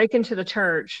you break into the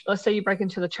church, let's say you break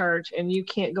into the church and you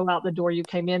can't go out the door you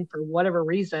came in for whatever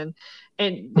reason,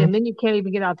 and then you can't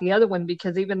even get out the other one,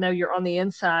 because even though you're on the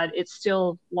inside, it's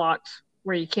still locked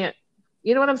where you can't,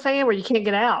 you know what I'm saying, where you can't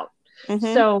get out.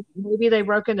 So maybe they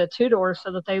broke into two doors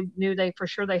so that they knew they for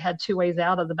sure they had two ways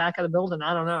out of the back of the building.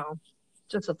 I don't know.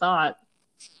 Just a thought.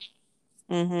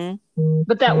 But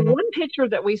that one picture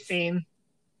that we seen,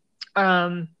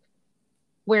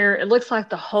 where it looks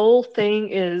like the whole thing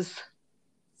is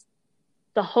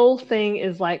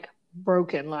like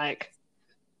broken, like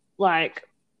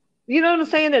you know what I'm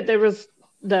saying? That there was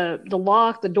the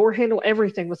lock, the door handle,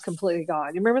 everything was completely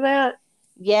gone. You remember that?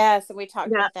 Yes, and we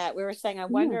talked about that. We were saying, I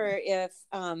wonder if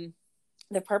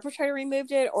the perpetrator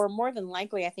removed it, or more than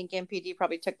likely, I think MPD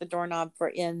probably took the doorknob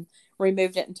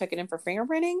removed it and took it in for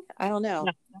fingerprinting. I don't know.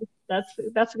 Yeah,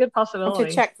 that's a good possibility.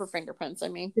 To check for fingerprints, I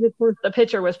mean. And of course, the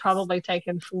picture was probably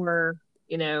taken for,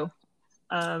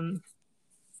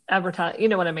 advertise, you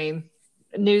know what I mean,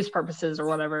 news purposes or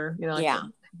whatever, like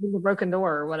the broken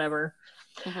door or whatever.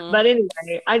 But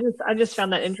anyway, I just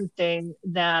found that interesting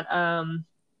that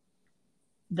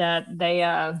that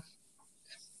they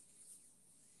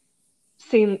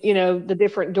seen, the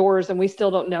different doors, and we still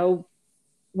don't know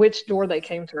which door they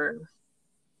came through,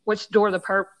 which door the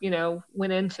perp,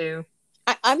 went into.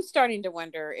 I'm starting to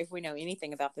wonder if we know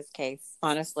anything about this case,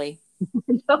 honestly,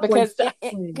 because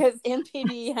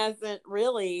MPD hasn't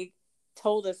really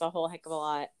told us a whole heck of a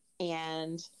lot,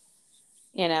 and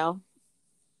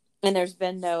and there's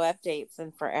been no updates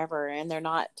in forever, and they're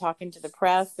not talking to the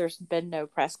press. There's been no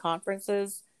press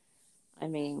conferences. I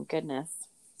mean, goodness.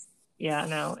 Yeah,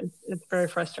 no, it's very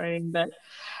frustrating, but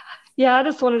yeah, I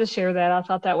just wanted to share that. I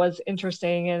thought that was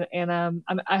interesting, and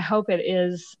I hope it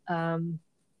is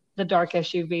the dark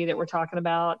SUV that we're talking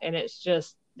about, and it's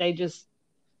just they just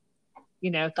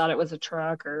thought it was a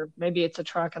truck, or maybe it's a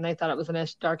truck and they thought it was a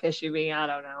dark SUV. I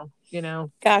don't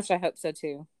know. Gosh, I hope so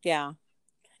too. Yeah,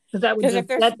 because that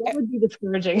would be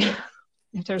discouraging.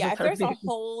 If there's a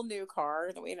whole new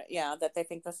car that they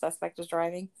think the suspect is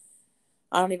driving,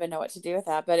 I don't even know what to do with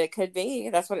that, but it could be.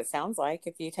 That's what it sounds like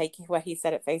if you take what he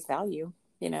said at face value.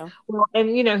 Well, and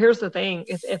here's the thing: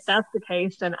 if that's the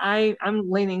case, then I'm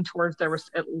leaning towards there was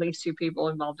at least two people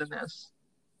involved in this.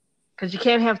 Because you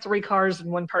can't have three cars and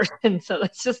one person, so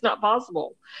that's just not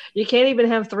possible. You can't even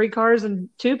have three cars and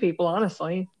two people,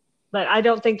 honestly. But I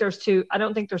don't think there's two. I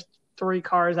don't think there's three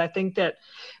cars. I think that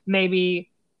maybe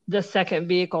the second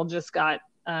vehicle just got,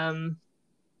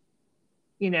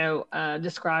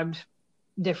 described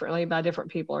differently by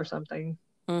different people or something.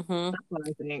 That's what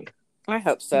I think. I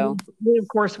hope so. Of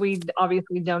course, we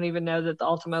obviously don't even know that the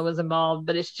Ultima was involved,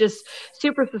 but it's just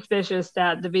super suspicious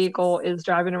that the vehicle is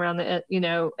driving around the,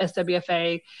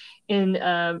 SWFA in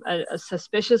a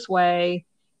suspicious way,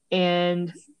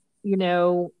 and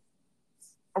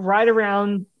right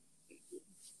around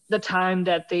the time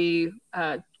that the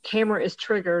camera is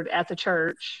triggered at the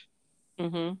church,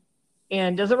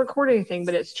 and doesn't record anything,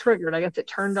 but it's triggered. I guess it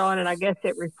turned on, and I guess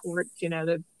it reports,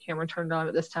 the camera turned on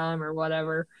at this time or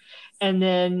whatever. And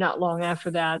then not long after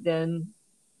that, then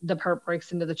the perp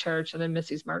breaks into the church, and then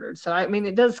Missy's murdered. So, I mean,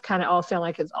 it does kind of all sound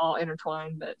like it's all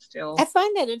intertwined, but still. I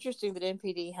find that interesting that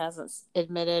MPD hasn't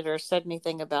admitted or said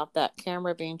anything about that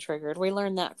camera being triggered. We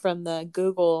learned that from the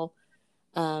Google,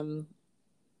 the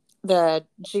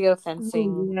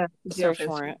geofencing search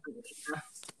warrant.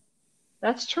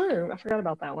 That's true. I forgot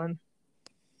about that one.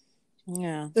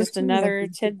 Yeah, just another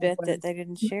tidbit that they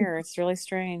didn't share. It's really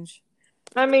strange.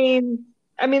 I mean,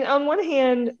 on one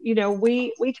hand,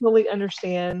 we totally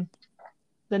understand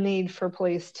the need for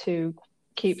police to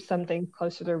keep something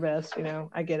close to their vest.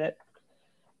 I get it.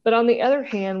 But on the other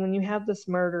hand, when you have this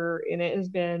murder, and it has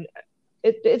been,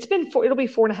 it'll be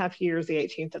 4.5 years, the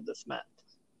 18th of this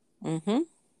month.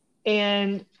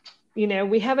 And,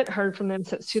 we haven't heard from them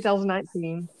since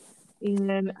 2019.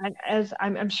 And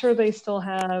I'm sure they still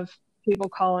have people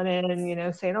calling in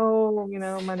and, saying, oh,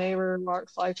 my neighbor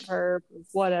Mark's life her,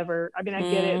 whatever. I mean, I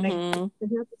get it. They have to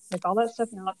take all that stuff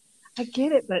out. I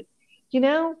get it, but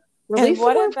release.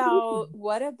 And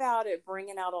what about it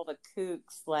bringing out all the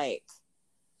kooks? Like,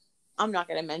 I'm not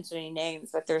going to mention any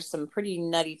names, but there's some pretty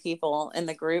nutty people in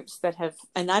the groups that have,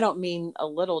 and I don't mean a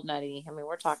little nutty. I mean,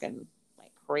 we're talking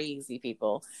like crazy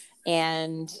people,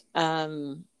 and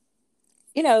they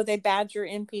badger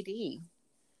MPD.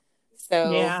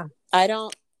 So yeah. I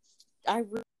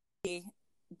really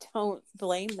don't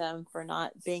blame them for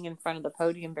not being in front of the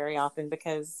podium very often,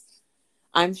 because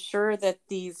I'm sure that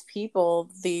these people,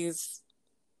 you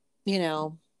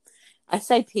know, I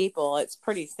say people, it's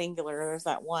pretty singular. There's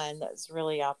that one that's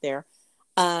really out there.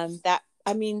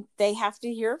 They have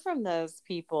to hear from those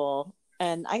people.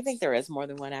 And I think there is more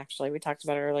than one, actually. We talked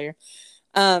about it earlier.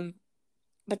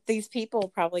 But these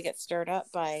people probably get stirred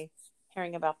up by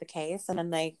hearing about the case, and then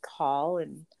they call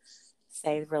and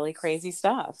say really crazy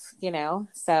stuff,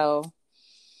 So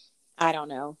I don't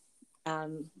know. I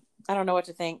don't know what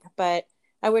to think, but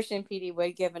I wish MPD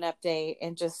would give an update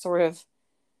and just sort of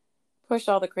push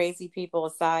all the crazy people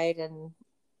aside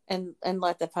and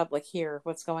let the public hear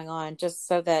what's going on, just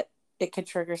so that it could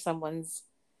trigger someone's,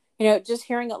 just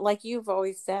hearing it. Like you've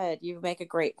always said, you make a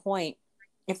great point.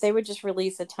 If they would just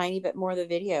release a tiny bit more of the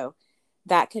video,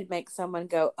 that could make someone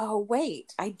go, oh,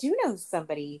 wait, I do know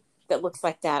somebody that looks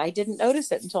like that. I didn't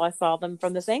notice it until I saw them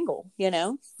from this angle,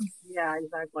 Yeah,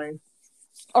 exactly.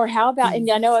 Or how about, and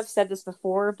I know I've said this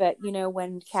before, but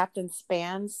when Captain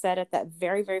Span said at that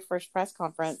very, very first press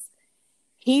conference,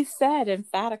 he said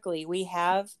emphatically, we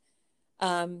have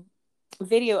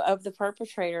video of the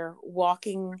perpetrator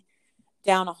walking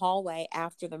down a hallway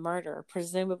after the murder,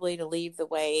 presumably to leave the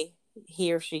way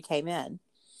he or she came in.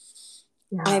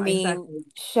 Yeah, exactly.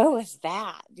 Show us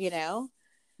that, Yeah.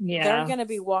 They're going to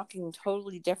be walking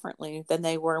totally differently than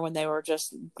they were when they were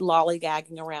just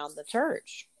lollygagging around the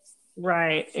church.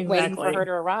 Right, exactly. Waiting for her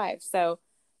to arrive. So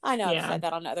I know I've said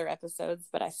that on other episodes,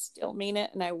 but I still mean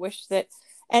it. And I wish that,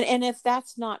 and if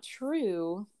that's not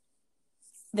true,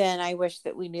 then I wish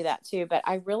that we knew that too. But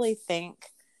I really think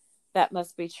that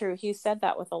must be true. He said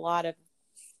that with a lot of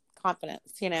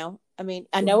confidence, I know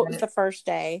it was the first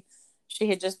day. She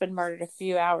had just been murdered a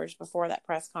few hours before that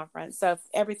press conference. So if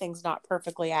everything's not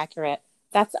perfectly accurate,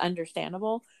 that's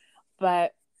understandable.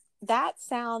 But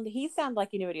he sounded like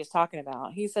he knew what he was talking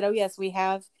about. He said, oh yes, we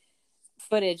have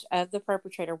footage of the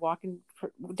perpetrator walking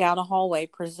down a hallway,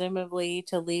 presumably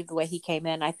to leave the way he came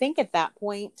in. I think at that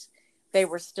point, they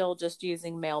were still just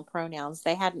using male pronouns.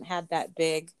 They hadn't had that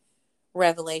big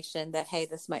revelation that, hey,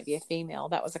 this might be a female.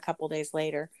 That was a couple days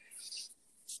later.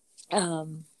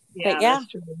 That's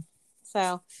true.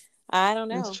 So I don't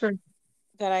know. That's true.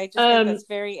 But I just think that's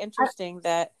very interesting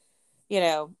that,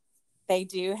 they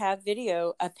do have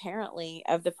video apparently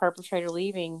of the perpetrator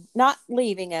not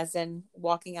leaving as in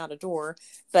walking out a door,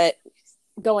 but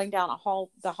going down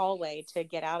the hallway to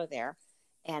get out of there.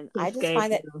 And I just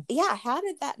find that, how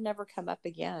did that never come up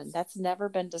again? That's never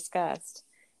been discussed.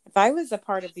 If I was a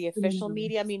part of the official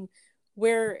media,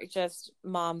 we're just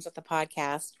moms at the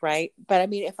podcast, right?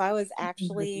 But if I was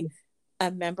actually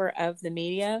a member of the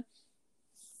media,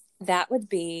 that would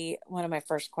be one of my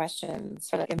first questions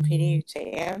for the MPD to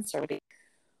answer. Would be,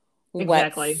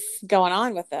 what's going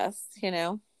on with this?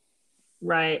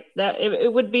 Right. That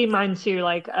it would be mine too.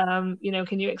 Like, can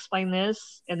you explain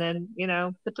this? And then,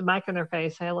 put the mic in their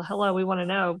face. Say, hello, we want to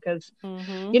know, because,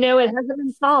 it hasn't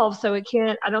been solved. So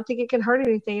I don't think it can hurt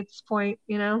anything at this point,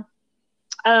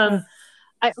 I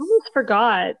almost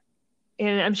forgot,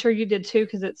 and I'm sure you did too,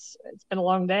 because it's been a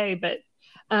long day, but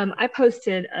I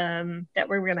posted that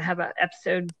we were going to have an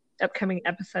upcoming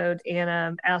episode,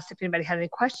 and asked if anybody had any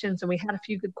questions, and we had a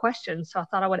few good questions. So I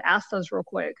thought I would ask those real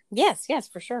quick. Yes,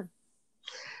 for sure.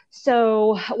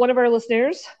 So one of our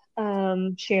listeners,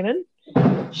 Shannon,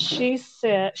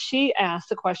 she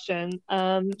asked a question.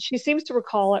 She seems to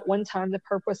recall at one time the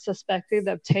perp was suspected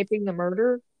of taping the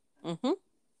murder. Mm-hmm.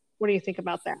 What do you think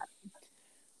about that?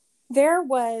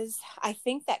 I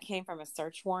think that came from a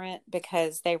search warrant,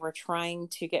 because they were trying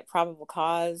to get probable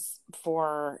cause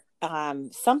for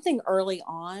something early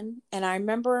on. And I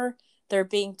remember there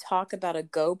being talk about a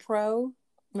GoPro.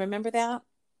 Remember that?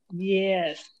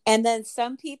 Yes. And then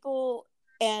some people,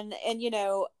 and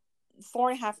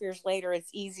 4.5 years later, it's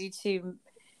easy to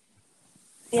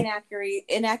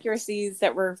inaccuracies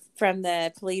that were from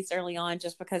the police early on,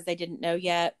 just because they didn't know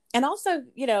yet. And also,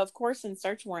 of course, in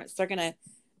search warrants, they're going to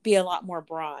be a lot more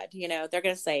broad. They're going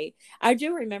to say, I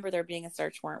do remember there being a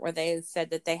search warrant where they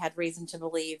said that they had reason to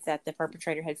believe that the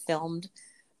perpetrator had filmed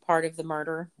part of the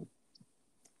murder.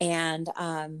 And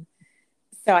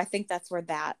so I think that's where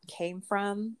that came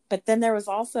from. But then there was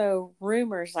also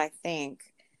rumors, I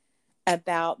think,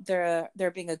 about there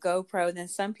being a GoPro. And then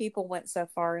some people went so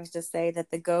far as to say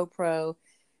that the GoPro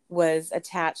was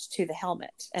attached to the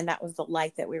helmet, and that was the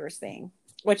light that we were seeing,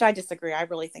 which I disagree. I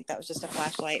really think that was just a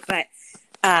flashlight, but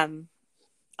on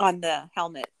the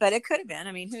helmet. But it could have been.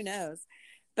 Who knows?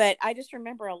 But I just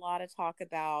remember a lot of talk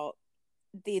about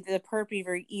the perp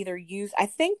either used, I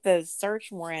think the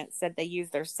search warrant said they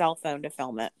used their cell phone to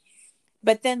film it.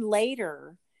 But then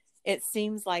later, it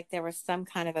seems like there was some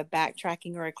kind of a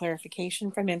backtracking or a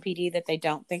clarification from MPD that they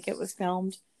don't think it was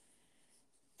filmed.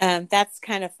 That's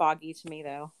kind of foggy to me,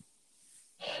 though.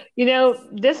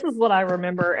 This is what I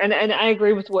remember, and I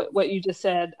agree with what you just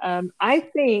said. I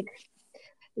think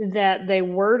that they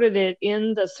worded it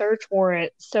in the search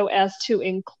warrant so as to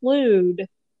include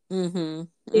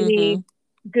any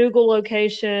Google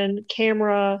location,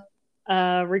 camera,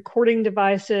 recording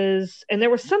devices, and there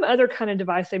was some other kind of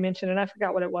device they mentioned, and I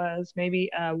forgot what it was. Maybe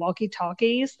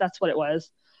walkie-talkies. That's what it was.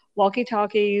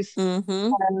 Walkie-talkies.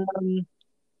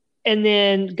 And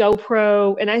then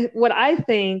GoPro. And what I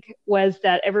think was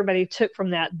that everybody took from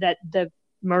that the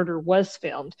murder was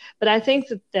filmed. But I think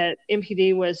that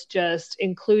MPD was just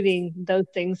including those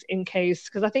things in case,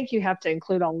 because I think you have to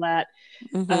include all that,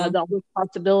 all those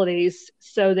possibilities,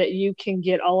 so that you can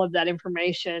get all of that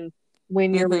information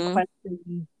when you're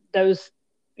requesting those.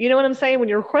 You know what I'm saying? When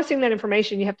you're requesting that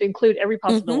information, you have to include every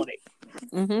possibility.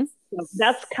 So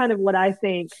that's kind of what I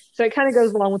think. So it kind of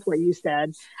goes along with what you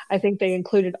said. I think they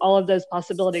included all of those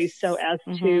possibilities so as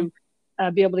to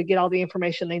be able to get all the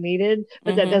information they needed,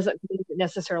 but that doesn't mean it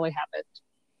necessarily happened.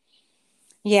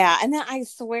 Yeah, and then I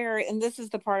swear, and this is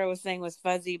the part I was saying was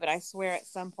fuzzy, but I swear at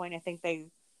some point I think they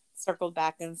circled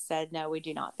back and said, no, we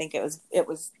do not think it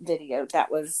was video.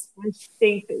 That was. I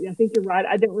think you're right.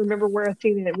 I don't remember where I've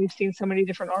seen it. We've seen so many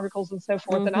different articles and so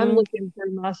forth, and I'm looking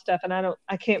through my stuff, and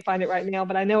I can't find it right now,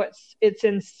 but I know it's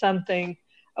in something.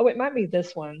 Oh, it might be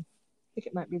this one. I think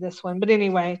it might be this one. But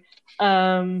anyway,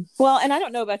 well, and I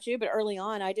don't know about you, but early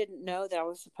on, I didn't know that I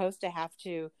was supposed to have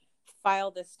to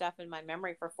file this stuff in my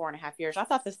memory for 4.5 years. I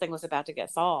thought this thing was about to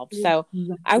get solved. So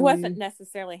I wasn't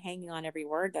necessarily hanging on every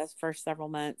word those first several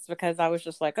months, because I was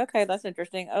just like, okay, that's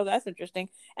interesting. Oh, that's interesting.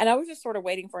 And I was just sort of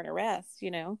waiting for an arrest,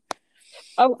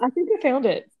 Oh, I think I found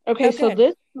it. Okay, so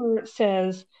this part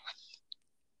says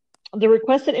the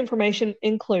requested information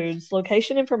includes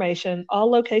location information, all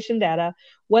location data,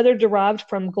 whether derived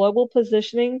from global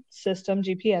positioning system,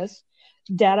 GPS,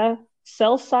 data,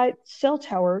 cell site, cell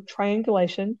tower,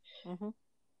 triangulation,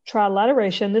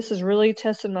 trilateration. This is really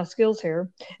testing my skills here.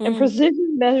 And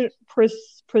precision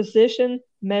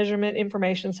measurement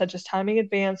information such as timing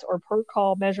advance or per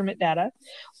call measurement data,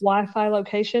 Wi-Fi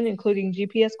location, including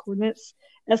GPS coordinates,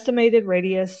 estimated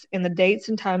radius, and the dates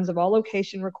and times of all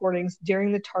location recordings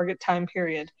during the target time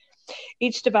period.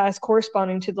 Each device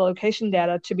corresponding to the location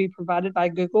data to be provided by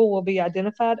Google will be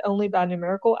identified only by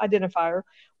numerical identifier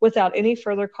without any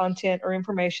further content or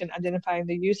information identifying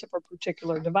the use of a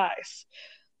particular device.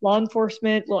 Law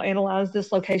enforcement will analyze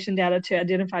this location data to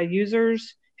identify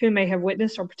users who may have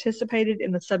witnessed or participated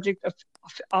in the subject of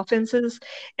offenses,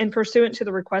 and pursuant to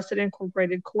the requested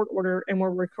incorporated court order, and will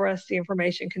request the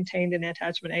information contained in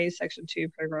Attachment A, Section 2,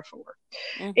 Paragraph 4.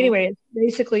 Anyway, it's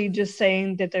basically just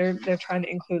saying that they're trying to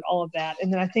include all of that.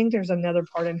 And then I think there's another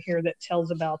part in here that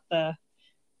tells about the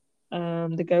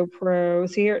GoPro.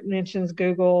 See, here it mentions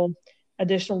Google,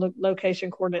 additional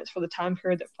location coordinates for the time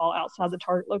period that fall outside the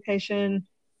target location.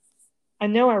 I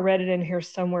know I read it in here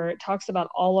somewhere. It talks about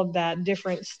all of that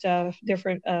different stuff,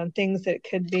 different things that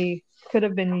could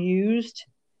have been used.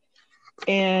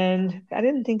 And I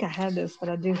didn't think I had this, but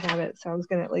I do have it. So I was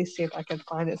going to at least see if I could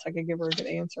find it so I could give her a good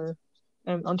answer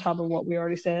on top of what we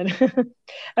already said.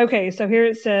 Okay, so here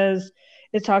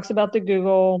it talks about the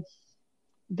Google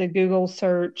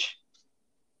search.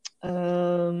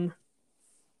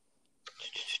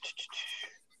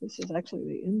 This is actually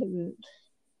the end of it.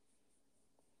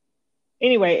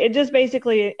 Anyway, it just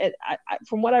basically,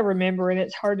 from what I remember, and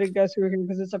it's hard to go through here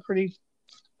because it's a pretty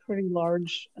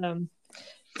large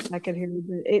packet here.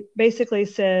 It basically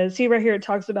says, see right here, it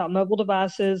talks about mobile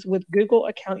devices with Google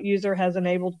account user has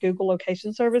enabled Google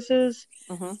location services.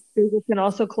 Google can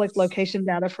also collect location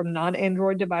data from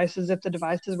non-Android devices if the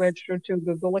device is registered to a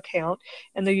Google account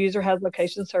and the user has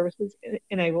location services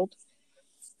enabled.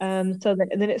 And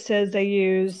then it says they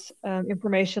use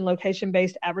information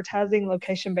location-based advertising,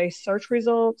 location-based search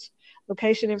results.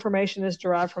 Location information is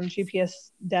derived from GPS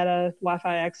data,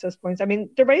 Wi-Fi access points. I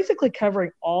mean, they're basically covering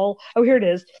all. Oh, here it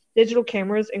is. Digital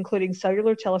cameras, including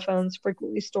cellular telephones,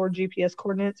 frequently stored GPS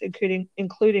coordinates,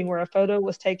 including where a photo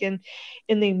was taken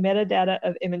in the metadata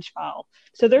of image file.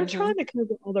 So they're trying to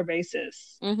cover all their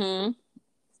bases.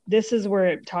 This is where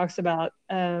it talks about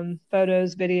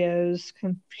photos, videos,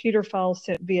 computer files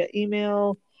sent via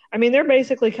email. I mean, they're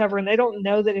basically covering, they don't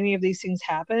know that any of these things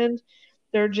happened.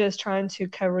 They're just trying to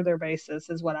cover their bases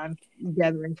is what I'm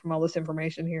gathering from all this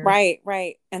information here. Right.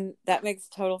 And that makes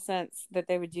total sense that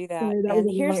they would do that.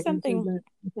 And here's something,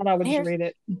 I thought I would just read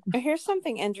it. Here's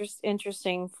something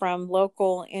interesting from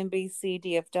local NBC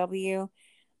DFW.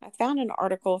 I found an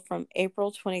article from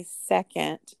April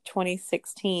 22nd,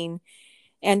 2016,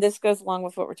 and this goes along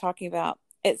with what we're talking about.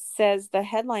 It says, the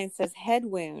headline says, head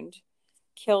wound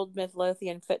killed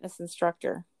Midlothian fitness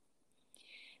instructor.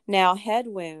 Now, head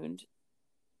wound,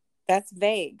 that's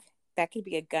vague. That could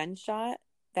be a gunshot.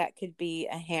 That could be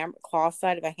a claw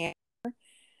side of a hammer.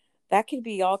 That could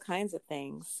be all kinds of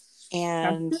things.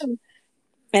 And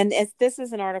this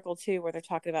is an article too where they're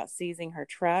talking about seizing her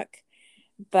truck,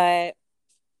 but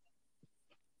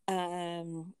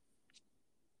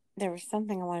there was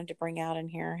something I wanted to bring out in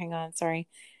here. Hang on, sorry.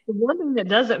 The one thing that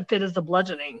doesn't fit is the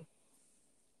bludgeoning.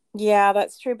 Yeah,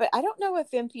 that's true. But I don't know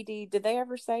if MPD, did they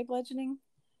ever say bludgeoning?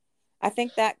 I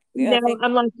think that.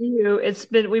 I'm like you.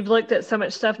 We've looked at so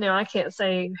much stuff now. I can't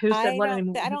say who said what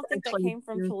anymore. I don't think that came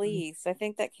from police. I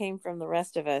think that came from the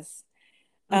rest of us.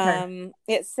 Okay.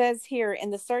 It says here in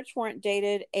the search warrant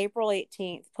dated April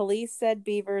 18th, police said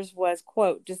Bevers was,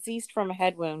 quote, deceased from a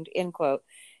head wound, end quote,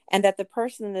 and that the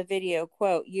person in the video,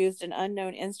 quote, used an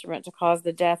unknown instrument to cause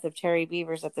the death of Terry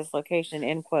Bevers at this location,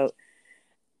 end quote.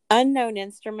 Unknown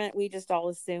instrument, we just all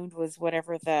assumed was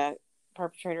whatever the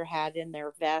perpetrator had in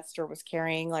their vest or was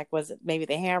carrying. Like, was it maybe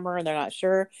the hammer? And they're not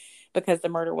sure because the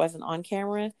murder wasn't on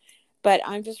camera. But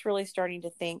I'm just really starting to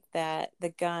think that the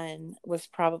gun was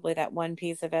probably that one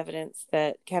piece of evidence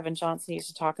that Kevin Johnson used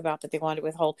to talk about that they wanted to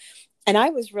withhold. And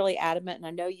I was really adamant, and I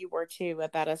know you were too,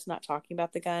 about us not talking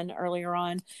about the gun earlier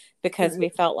on because we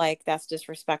felt like that's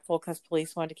disrespectful because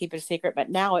police wanted to keep it a secret.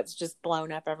 But now it's just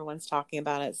blown up. Everyone's talking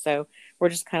about it. So we're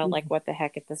just kind of like, what the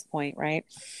heck at this point, right?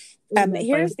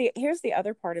 Here's the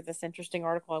other part of this interesting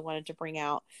article I wanted to bring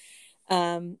out.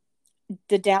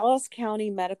 The Dallas County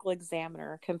Medical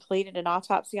Examiner completed an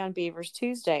autopsy on Bevers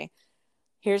Tuesday.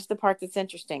 Here's the part that's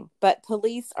interesting. But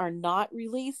police are not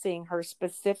releasing her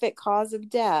specific cause of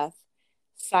death,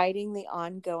 citing the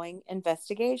ongoing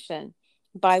investigation.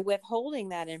 By withholding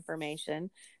that information,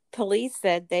 police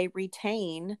said they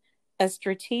retain a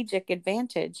strategic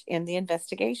advantage in the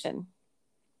investigation.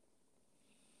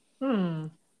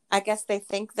 I guess they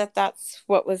think that that's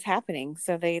what was happening.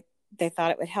 So they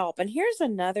thought it would help. And here's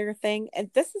another thing.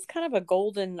 And this is kind of a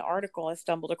golden article I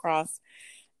stumbled across.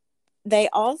 They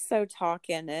also talk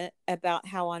in it about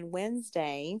how on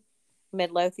Wednesday,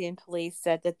 Midlothian police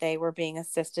said that they were being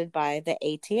assisted by the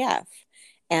ATF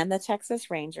and the Texas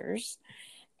Rangers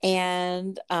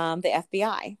and the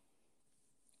FBI.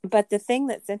 But the thing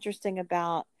that's interesting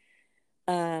about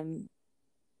the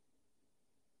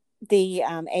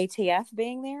ATF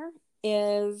being there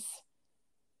is,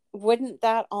 wouldn't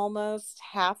that almost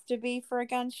have to be for a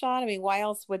gunshot? I mean, why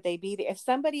else would they be there? If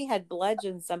somebody had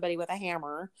bludgeoned somebody with a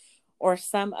hammer or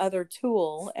some other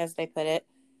tool, as they put it,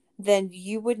 then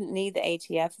you wouldn't need the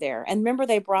ATF there. And remember,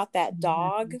 they brought that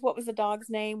dog. What was the dog's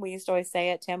name? We used to always say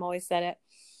it. Tim always said it.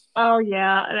 Oh,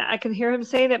 yeah. I can hear him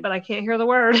saying it, but I can't hear the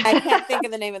word. I can't think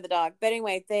of the name of the dog. But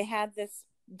anyway, they had this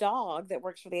dog that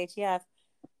works for the ATF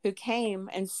who came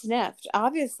and sniffed,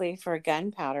 obviously for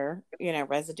gunpowder,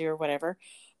 residue or whatever.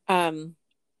 So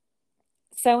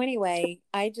anyway,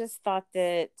 I just thought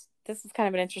that this is kind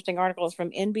of an interesting article. It's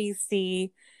from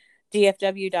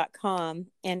NBCDFW.com,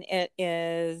 and it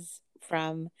is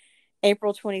from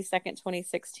April 22nd,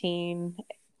 2016,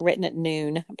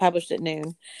 published at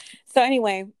noon. So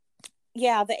anyway,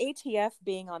 yeah, the ATF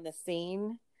being on the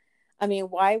scene. I mean,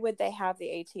 why would they have the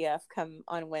ATF come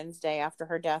on Wednesday after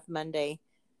her death Monday?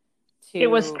 It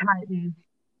was Titan.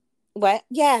 What?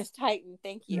 Yes, Titan.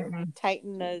 Thank you. Mm-hmm.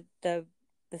 Titan, the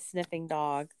sniffing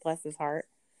dog, bless his heart.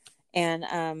 And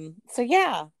so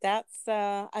yeah, that's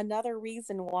another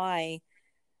reason why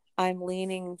I'm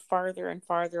leaning farther and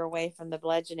farther away from the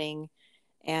bludgeoning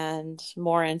and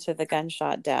more into the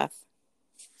gunshot death.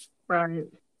 Right.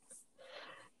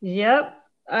 Yep.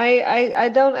 I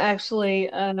don't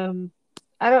actually understand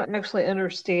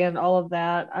all of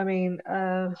that. I mean,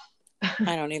 I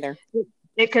don't either.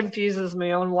 It confuses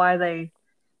me on why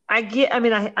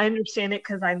I understand it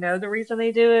because I know the reason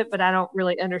they do it, but I don't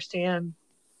really understand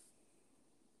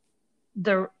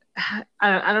I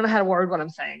don't know how to word what I'm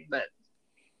saying, but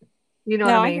you know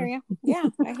what I mean? I hear you. Yeah,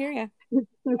 I hear you. It's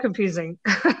so confusing.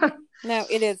 No,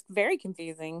 it is very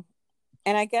confusing.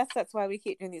 And I guess that's why we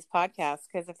keep doing these podcasts,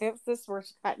 because if this were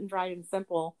cut and dried and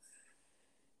simple,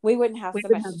 we wouldn't have so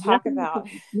much to talk about.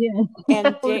 Yeah.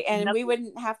 And we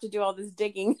wouldn't have to do all this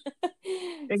digging.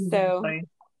 Exactly. So,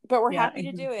 but we're happy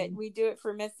to do it. We do it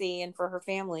for Missy and for her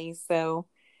family. So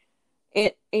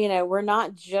we're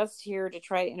not just here to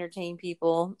try to entertain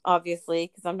people, obviously,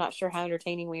 because I'm not sure how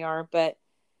entertaining we are, but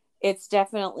it's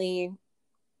definitely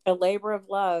a labor of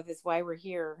love is why we're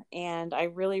here. And I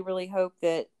really, really hope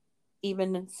that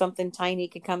even something tiny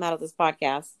could come out of this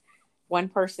podcast. one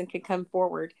person could come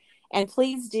forward. And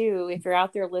please do, if you're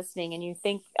out there listening and you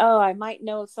think, oh, I might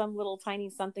know some little tiny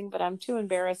something, but I'm too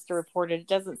embarrassed to report it. It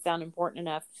doesn't sound important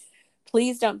enough.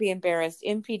 Please don't be embarrassed.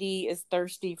 MPD is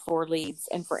thirsty for leads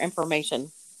and for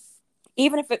information.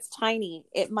 Even if it's tiny,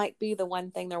 it might be the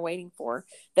one thing they're waiting for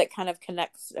that kind of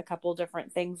connects a couple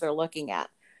different things they're looking at.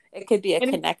 It could be a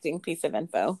connecting piece of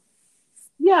info.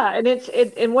 Yeah, and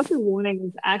and what they're wanting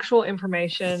is actual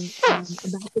information about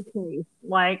the case.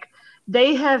 Like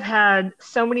they have had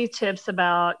so many tips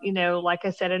about, like I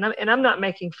said, and I'm not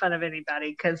making fun of anybody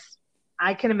because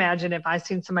I can imagine if I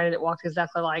seen somebody that walked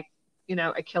exactly like,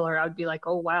 a killer, I would be like,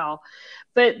 oh wow.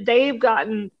 But they've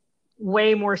gotten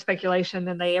way more speculation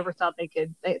than they ever thought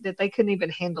that they couldn't even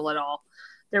handle it all.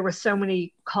 There were so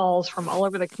many calls from all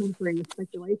over the country with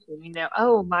speculation,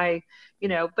 oh my,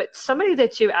 but somebody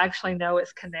that you actually know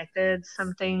is connected,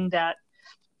 something that,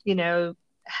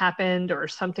 happened or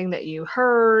something that you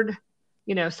heard,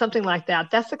 something like that.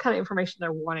 That's the kind of information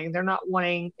they're wanting. They're not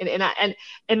wanting,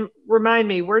 and remind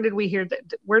me, where did we hear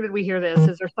that? Where did we hear this?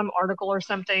 Is there some article or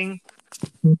something?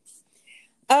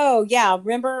 Oh yeah.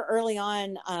 Remember early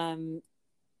on,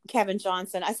 Kevin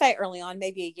Johnson, I say early on,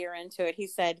 maybe a year into it, he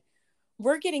said,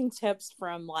 we're getting tips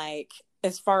from like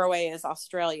as far away as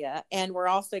Australia. And we're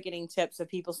also getting tips of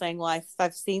people saying, well,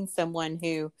 I've seen someone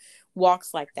who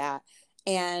walks like that.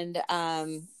 And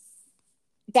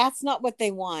that's not what they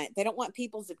want. They don't want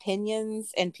people's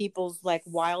opinions and people's like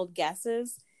wild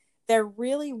guesses. They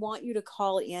really want you to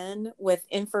call in with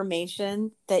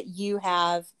information that you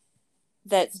have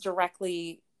that's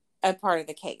directly a part of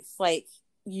the case. Like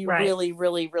you really,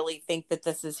 really, really think that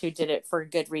this is who did it for a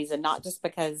good reason, not just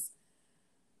because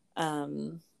I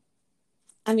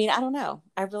mean, I don't know.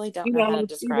 I really don't know how to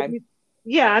describe.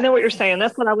 Yeah, I know what you're saying.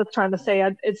 That's what I was trying to say.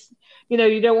 It's,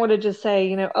 you don't want to just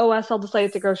say, oh, I saw this lady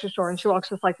at the grocery store and she walks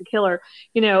just like the killer.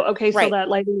 Okay, so that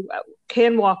lady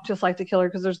can walk just like the killer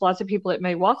because there's lots of people that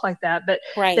may walk like that, but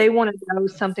they want to know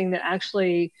something that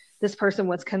actually this person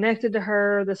was connected to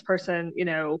her. This person,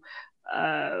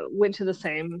 went to the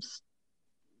same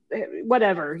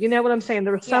whatever, you know what I'm saying?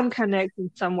 There was some connection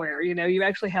somewhere, you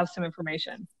actually have some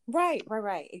information. Right.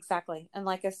 Exactly. And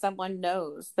like if someone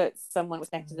knows that someone was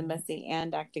connected to Missy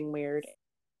and acting weird,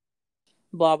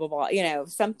 blah, blah, blah,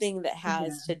 something that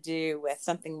has to do with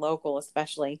something local,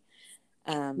 especially.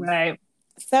 Right.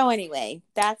 So anyway,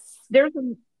 there's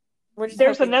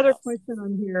another question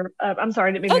on here. I'm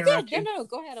sorry, I didn't mean to interrupt you. No,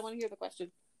 go ahead. I want to hear the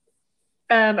question.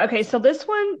 Okay, so this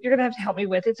one you're gonna have to help me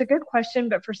with. It's a good question,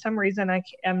 but for some reason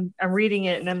I'm reading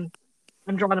it and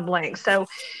I'm drawing a blank. So,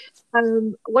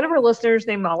 one of our listeners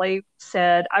named Molly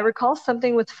said, "I recall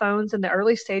something with phones in the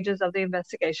early stages of the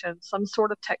investigation, some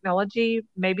sort of technology,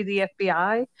 maybe the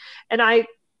FBI." And I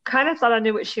kind of thought I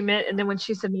knew what she meant, and then when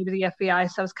she said maybe the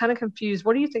FBI, so I was kind of confused.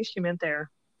 What do you think she meant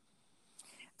there?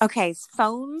 Okay,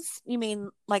 phones? You mean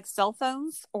like cell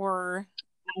phones or?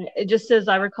 It just says,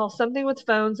 I recall something with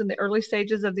phones in the early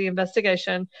stages of the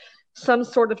investigation, some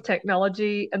sort of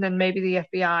technology, and then maybe the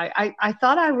FBI. I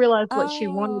thought I realized what she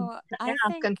wanted to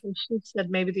ask until she said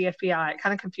maybe the FBI. It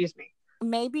kind of confused me.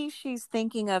 Maybe she's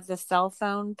thinking of the cell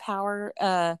phone tower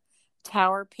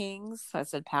pings. I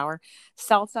said power.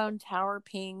 Cell phone tower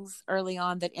pings early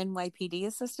on that NYPD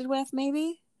assisted with,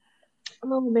 maybe?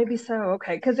 Oh, maybe so.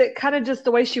 Okay. Because it kind of just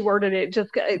the way she worded it, just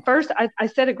at first I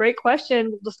said a great question,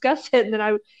 we'll discuss it.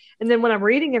 And then when I'm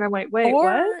reading it, I'm like, wait,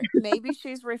 what? Maybe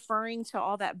she's referring to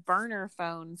all that burner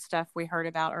phone stuff we heard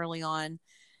about early on.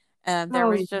 There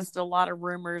was just a lot of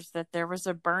rumors that there was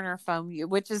a burner phone,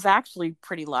 which is actually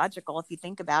pretty logical if you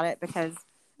think about it, because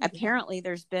apparently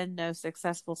there's been no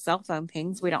successful cell phone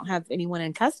pings. We don't have anyone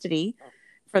in custody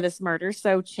for this murder.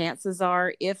 So chances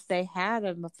are if they had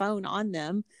a phone on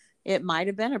them, it might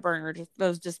have been a burner, just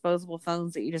those disposable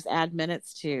phones that you just add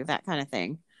minutes to, that kind of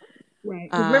thing. Right.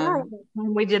 Remember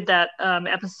when we did that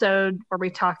episode where we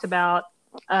talked about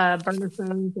burner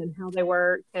phones and how they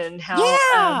work and how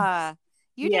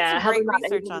you did some great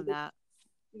research on that.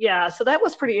 Yeah, so that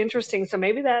was pretty interesting. So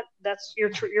maybe that's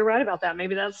you're right about that.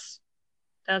 Maybe that's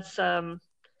a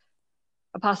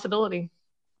possibility.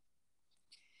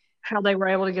 How they were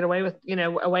able to get away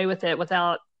with it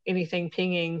without anything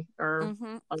pinging or.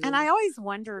 And I always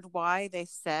wondered why they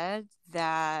said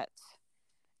that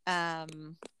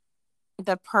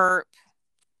the perp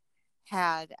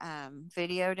had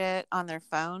videoed it on their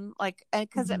phone, like,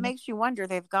 because it makes you wonder.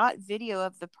 They've got video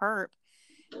of the perp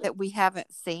that we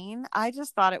haven't seen. I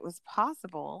just thought it was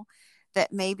possible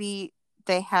that maybe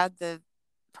they had the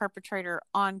perpetrator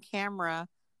on camera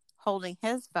holding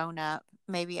his phone up,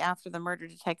 maybe after the murder,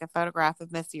 to take a photograph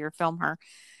of Missy or film her.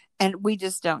 And we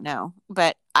just don't know.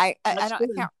 But I That's don't, I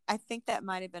true. can't, I think that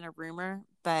might have been a rumor,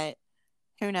 but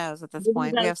who knows at this Maybe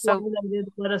point? that's why they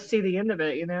didn't let us see the end of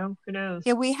it, Who knows?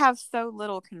 Yeah, we have so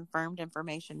little confirmed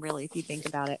information, really, if you think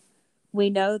about it. We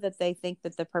know that they think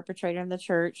that the perpetrator in the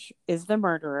church is the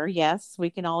murderer. Yes, we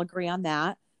can all agree on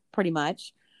that, pretty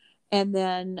much. And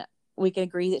then we can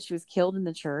agree that she was killed in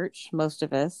the church, most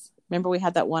of us. Remember, we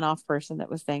had that one-off person that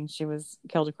was saying she was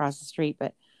killed across the street.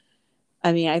 But,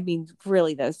 I mean,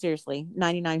 really, though, seriously,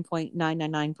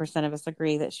 99.999% of us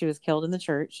agree that she was killed in the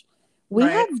church. We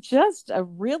Right. have just a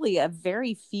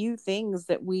very few things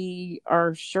that we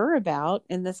are sure about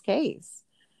in this case.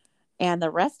 And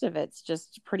the rest of it's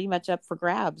just pretty much up for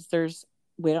grabs.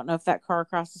 We don't know if that car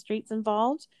across the street's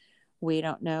involved. We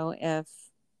don't know if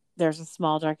there's a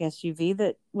small dark SUV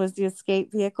that was the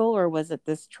escape vehicle, or was it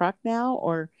this truck now?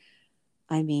 Or,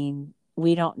 I mean,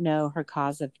 we don't know her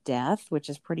cause of death, which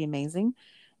is pretty amazing.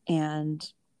 And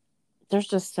there's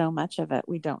just so much of it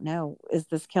we don't know. Is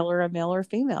this killer a male or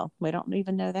female? We don't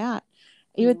even know that.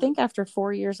 You would think after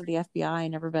 4 years of the FBI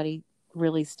and everybody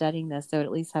really studying this, they would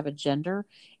at least have a gender.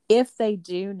 If they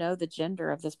do know the gender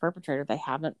of this perpetrator, they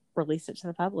haven't released it to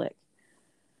the public.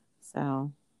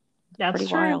 So that's pretty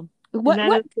true. wild.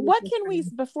 What can we,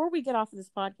 before we get off of this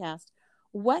podcast,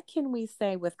 what can we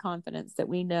say with confidence that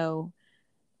we know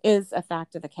is a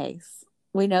fact of the case?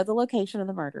 We know the location of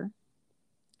the murder.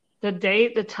 The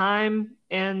date, the time,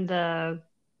 and that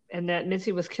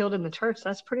Missy was killed in the church.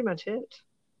 That's pretty much it.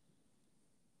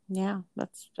 Yeah,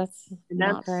 that's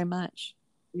not very much.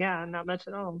 Yeah, not much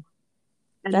at all.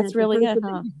 And that's really it,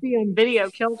 huh? You see on video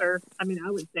killed her. I mean, I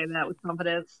would say that with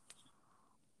confidence.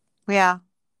 Yeah.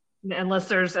 Unless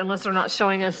they're not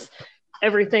showing us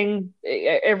everything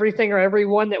or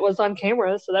everyone that was on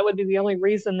camera, so that would be the only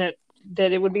reason that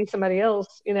it would be somebody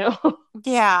else,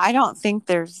 Yeah, I don't think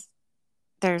there's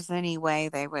any way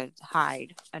they would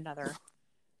hide another.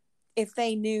 If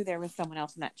they knew there was someone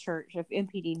else in that church, if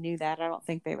MPD knew that, I don't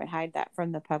think they would hide that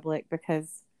from the public,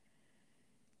 because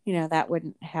that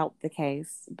wouldn't help the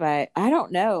case. But I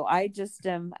don't know. I just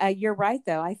you're right,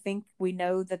 though. I think we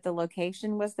know that the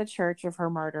location was the church of her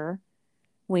murder.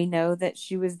 We know that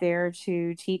she was there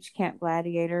to teach Camp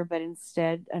Gladiator, but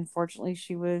instead, unfortunately,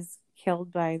 she was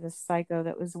killed by the psycho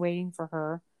that was waiting for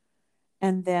her.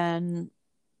 And then,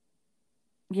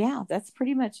 yeah, that's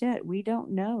pretty much it. We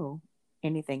don't know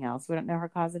anything else. We don't know her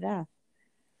cause of death.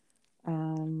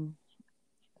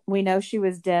 We know she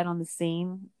was dead on the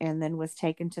scene and then was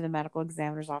taken to the medical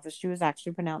examiner's office. She was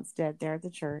actually pronounced dead there at the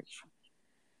church.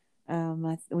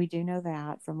 We do know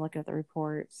that from looking at the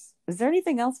reports. Is there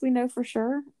anything else we know for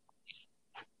sure?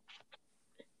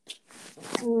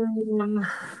 Probably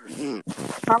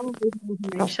the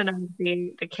information of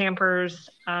the campers,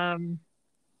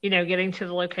 getting to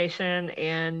the location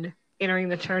and entering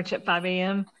the church at 5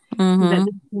 a.m. Mm-hmm.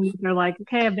 They're like,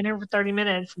 okay, I've been here for 30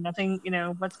 minutes, nothing,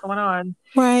 what's going on?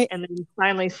 Right. And then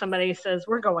finally somebody says,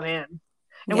 we're going in.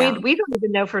 And we don't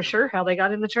even know for sure how they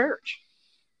got in the church.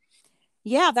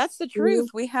 Yeah, that's the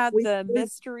truth. We had the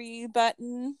mystery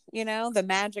button, the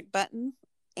magic button,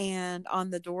 and on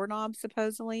the doorknob,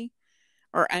 supposedly,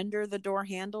 or under the door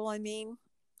handle, I mean.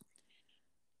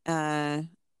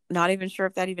 Not even sure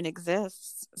if that even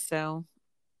exists. So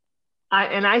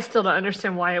I still don't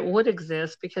understand why it would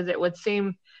exist, because it would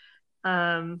seem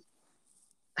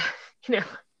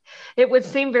it would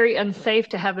seem very unsafe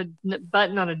to have a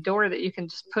button on a door that you can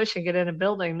just push and get in a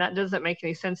building. That doesn't make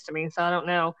any sense to me. So I don't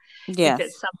know if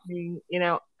it's something,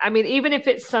 I mean, even if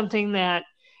it's something that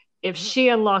if she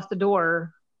unlocked the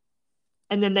door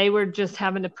and then they were just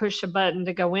having to push a button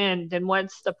to go in, then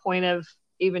what's the point of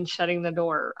even shutting the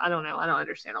door? I don't know. I don't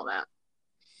understand all that.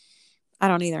 I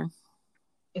don't either.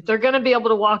 If they're going to be able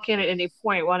to walk in at any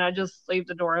point, why not just leave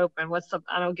the door open?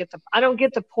 I don't get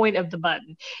the point of the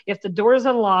button. If the door is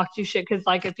unlocked, you should, because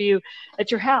like if you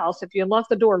at your house, if you unlock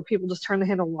the door, people just turn the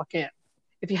handle and walk in.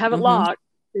 If you have it locked,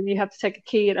 then you have to take a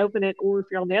key and open it, or if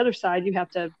you're on the other side, you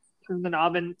have to turn the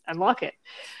knob and unlock it.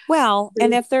 Well,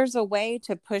 and if there's a way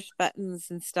to push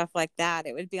buttons and stuff like that,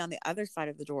 it would be on the other side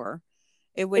of the door.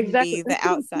 It wouldn't be the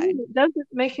outside. It doesn't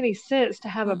make any sense to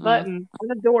have a button on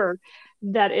the door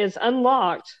that is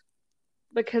unlocked,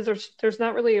 because there's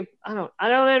not really I don't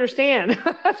understand.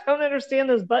 I don't understand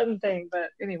this button thing, but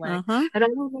anyway. And I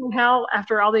don't know how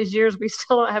after all these years we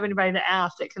still don't have anybody to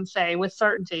ask that can say with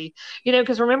certainty.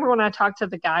 Because remember when I talked to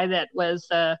the guy that was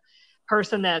the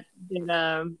person that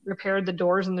repaired the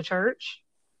doors in the church?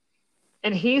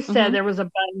 And he said there was a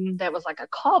button that was like a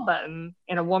call button,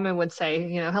 and a woman would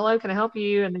say, hello, can I help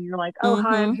you? And then you're like, oh,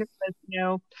 hi, I'm here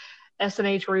with,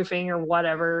 S&H roofing or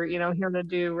whatever, here to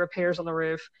do repairs on the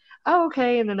roof. oh,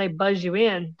 okay. And then they buzz you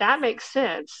in. That makes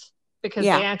sense because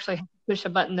Yeah. they actually push a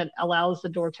button that allows the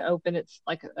door to open. It's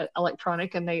like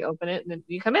electronic and they open it and then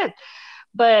you come in.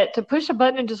 But to push a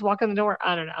button and just walk in the door,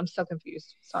 I don't know. I'm so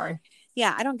confused. Sorry.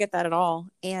 Yeah, I don't get that at all.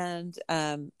 And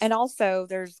also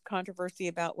there's controversy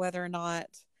about whether or not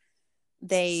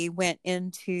they went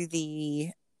into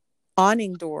the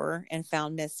awning door and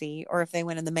found Missy, or if they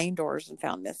went in the main doors and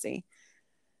found Missy.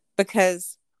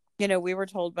 Because, we were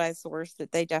told by a source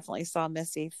that they definitely saw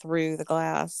Missy through the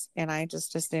glass. And I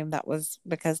just assumed that was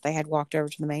because they had walked over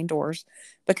to the main doors,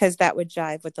 because that would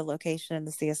jive with the location in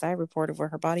the CSI report of where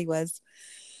her body was.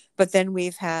 But then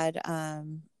we've had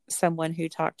someone who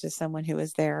talked to someone who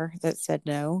was there that said,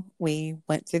 no, we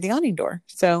went through the awning door.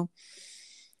 So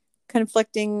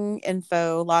conflicting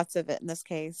info, lots of it in this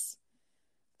case.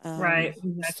 Right,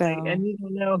 exactly. So, And you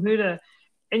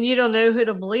don't know who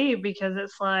to believe because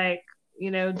it's like,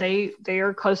 they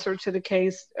are closer to the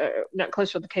case, not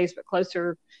closer to the case, but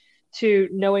closer to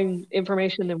knowing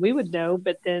information than we would know.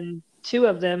 But then two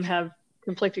of them have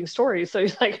conflicting stories. So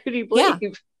it's like, who do you believe? Yeah,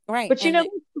 right. But that's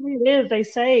the way it is. They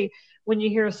say when you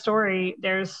hear a story,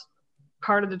 there's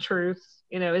part of the truth,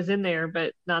 is in there,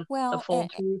 but not the full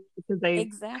truth because they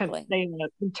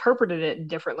interpreted it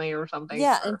differently or something.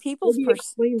 Yeah, and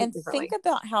think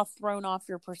about how thrown off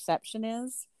your perception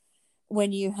is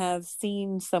when you have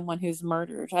seen someone who's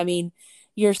murdered. I mean,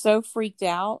 you're so freaked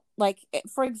out. Like,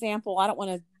 for example, I don't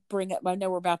want to bring up, I know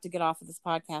we're about to get off of this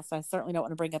podcast, so I certainly don't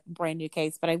want to bring up a brand new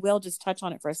case, but I will just touch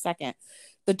on it for a second.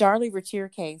 The Darlie Routier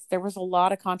case, there was a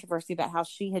lot of controversy about how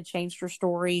she had changed her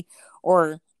story,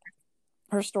 or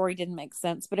her story didn't make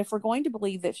sense. But if we're going to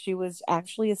believe that she was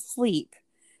actually asleep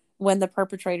when the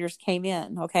perpetrators came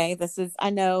in, okay, I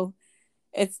know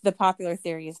it's the popular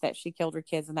theory is that she killed her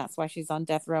kids and that's why she's on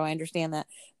death row. I understand that.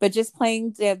 But just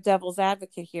playing devil's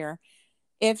advocate here,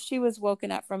 if she was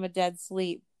woken up from a dead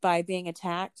sleep by being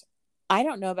attacked, I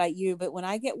don't know about you, but when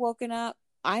I get woken up,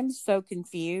 I'm so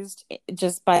confused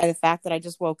just by the fact that I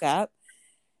just woke up.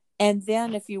 And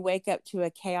then if you wake up to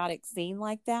a chaotic scene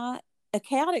like that, a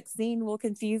chaotic scene will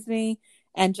confuse me,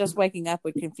 and just waking up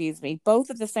would confuse me. Both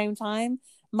at the same time,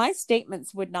 my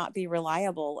statements would not be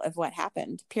reliable of what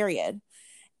happened, period.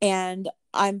 And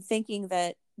I'm thinking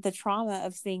that the trauma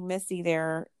of seeing Missy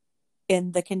there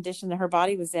in the condition that her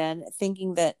body was in,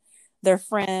 thinking that their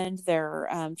friend, their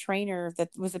trainer that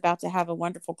was about to have a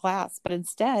wonderful class, but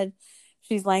instead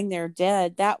she's laying there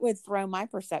dead, that would throw my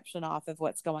perception off of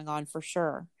what's going on for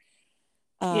sure.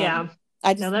 Yeah.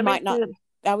 I just might not,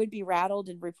 I would be rattled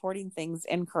and reporting things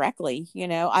incorrectly.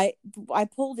 I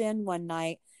pulled in one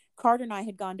night. Carter and I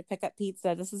had gone to pick up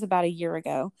pizza. This is about a year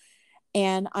ago.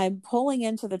 And I'm pulling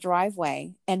into the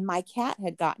driveway and my cat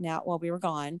had gotten out while we were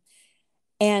gone.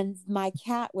 And my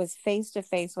cat was face to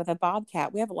face with a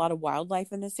bobcat. We have a lot of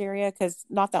wildlife in this area because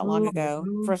not that long ago,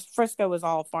 Frisco was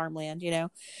all farmland,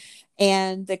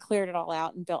 and they cleared it all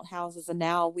out and built houses. And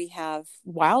now we have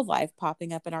wildlife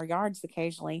popping up in our yards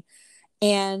occasionally.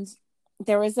 And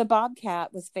there was a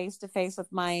bobcat was face to face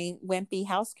with my wimpy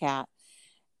house cat.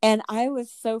 And I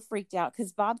was so freaked out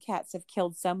because bobcats have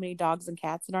killed so many dogs and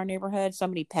cats in our neighborhood, so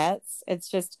many pets. It's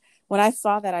just, when I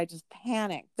saw that, I just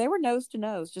panicked. They were nose to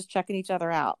nose, just checking each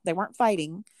other out. They weren't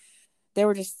fighting. They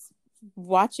were just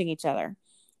watching each other.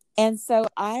 And so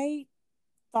I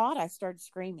thought I started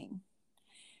screaming.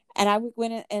 And I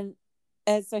went in,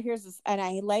 and so here's this, and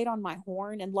I laid on my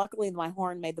horn, and luckily my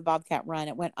horn made the bobcat run.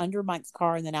 It went under Mike's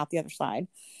car and then out the other side.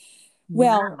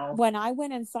 Well, wow. When I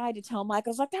went inside to tell Mike,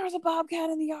 I was like, there was a bobcat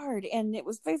in the yard, and it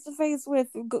was face to face with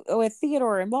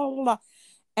Theodore and blah, blah, blah.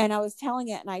 And I was telling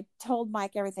it, and I told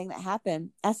Mike everything that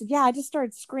happened. I said, yeah, I just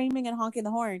started screaming and honking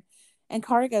the horn. And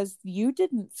Carter goes, you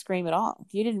didn't scream at all.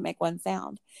 You didn't make one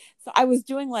sound. So I was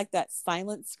doing like that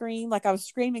silent scream, like I was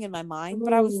screaming in my mind,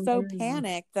 but I was so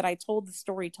panicked that I told the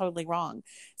story totally wrong.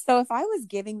 So if I was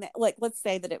giving that, like, let's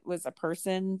say that it was a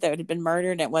person that had been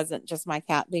murdered and it wasn't just my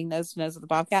cat being nose to nose with the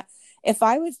bobcat. If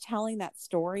I was telling that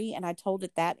story and I told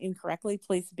it that incorrectly,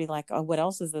 police would be like, oh, what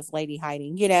else is this lady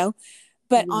hiding?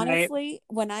 But honestly,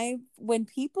 when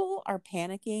people are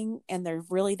panicking and they're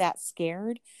really that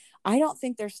scared, I don't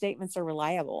think their statements are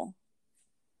reliable.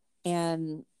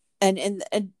 And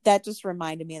that just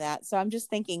reminded me of that. So I'm just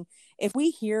thinking, if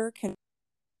we hear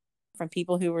from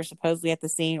people who were supposedly at the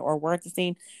scene or were at the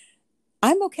scene,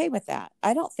 I'm okay with that.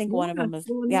 I don't think one of them is.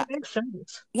 Yeah, makes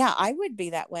sense. Yeah, I would be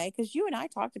that way because you and I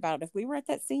talked about it. If we were at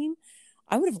that scene,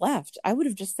 I would have left. I would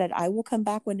have just said, I will come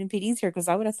back when MPD's here, because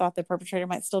I would have thought the perpetrator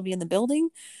might still be in the building.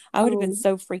 I would have been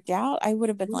so freaked out. I would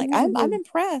have been like, I'm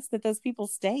impressed that those people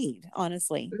stayed,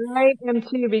 honestly. I am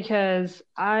too, because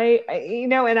I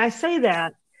and I say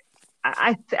that,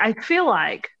 I feel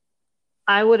like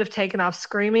I would have taken off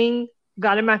screaming,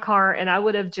 got in my car, and I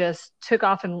would have just took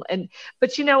off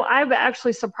but I've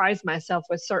actually surprised myself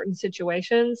with certain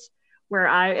situations where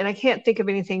I can't think of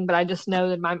anything, but I just know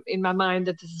that in my mind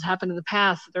that this has happened in the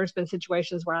past. There's been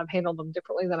situations where I've handled them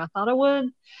differently than I thought I would.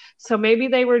 So maybe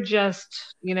they were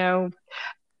just,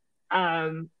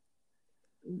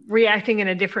 reacting in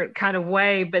a different kind of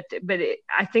way. But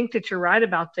I think that you're right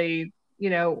about the,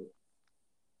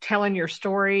 telling your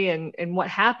story and what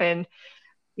happened.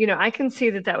 I can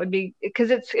see that would be, because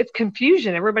it's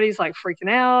confusion. Everybody's like freaking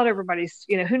out. Everybody's,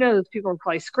 who knows? People are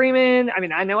probably screaming. I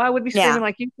mean, I know I would be screaming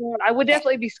like you said. I would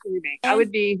definitely be screaming. I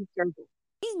would be hysterical.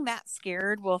 Being that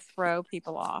scared will throw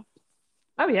people off.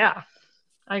 Oh yeah,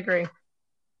 I agree.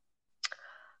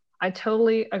 I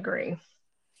totally agree.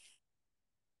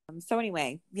 So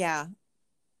anyway, yeah.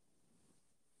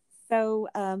 So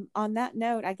on that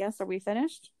note, I guess, are we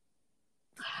finished?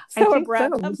 So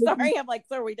abrupt. So. I'm sorry. I'm like,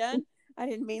 so are we done? I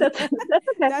didn't mean that.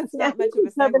 That's not much of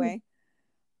a segue.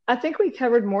 I think we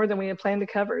covered more than we had planned to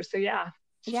cover. So yeah.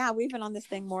 Yeah, we've been on this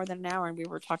thing more than an hour, and we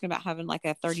were talking about having like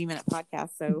a 30-minute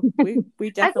podcast. So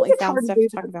we definitely found stuff to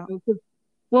talk about.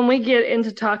 When we get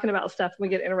into talking about stuff, we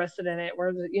get interested in it.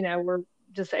 We're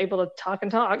just able to talk and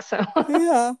talk. So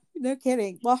yeah, no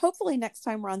kidding. Well, hopefully next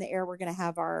time we're on the air, we're going to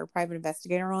have our private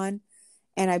investigator on,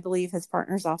 and I believe his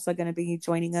partner's also going to be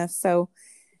joining us. So.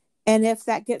 And if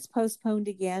that gets postponed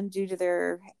again due to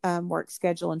their work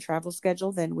schedule and travel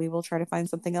schedule, then we will try to find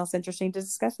something else interesting to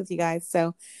discuss with you guys.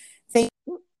 So thank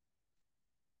you.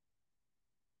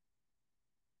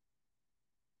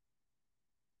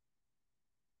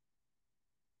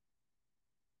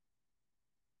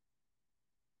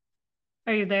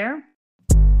 Are you there?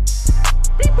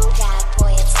 People.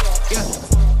 Yeah.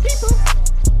 People.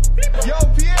 Yo,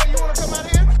 Pierre, you want to come out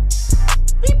here?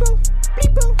 People.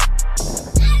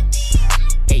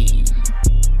 Hey.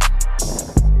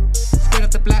 Straight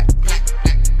up the black.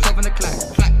 12 on the clock.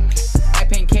 I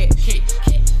paying cash.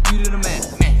 You do the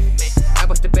math. I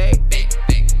bust the bag.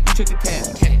 You took the tab.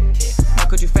 How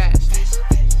could you fast?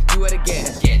 You at a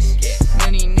gas.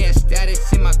 Money nest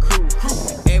status in my crew.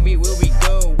 Everywhere we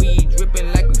go, we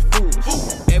dripping like we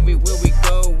fools. Everywhere we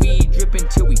go, we dripping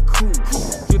till we cool.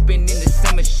 Dripping in the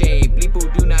summer shade. People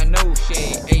do not know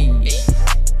shade. Ayy.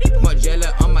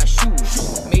 Margiela on my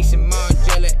shoes. Mason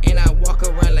Margiela, and I walk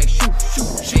around like shoo.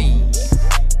 Hey.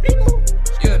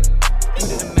 Yeah. You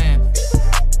do the math.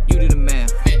 You do the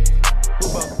math.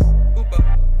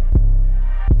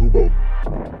 Hubo.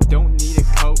 Don't need a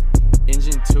coat.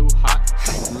 Engine too hot.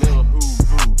 Lil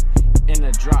Hoo-Voo. In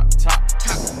a drop top.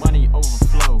 Money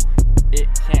overflow. It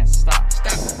can't stop.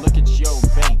 Look at your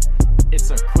bank. It's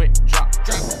a quick drop.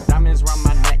 Diamonds round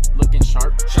my neck looking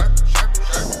sharp.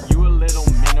 You a little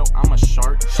minnow, I'm a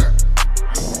shark.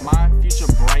 My future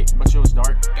bright, but yours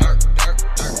dark.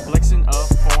 Flexing up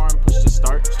foreign, push to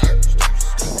start.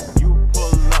 You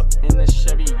pull up in the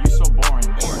Chevy, you so boring.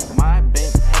 My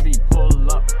bank heavy,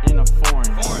 pull up in a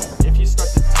foreign. If you start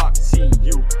to talk, see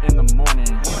you in the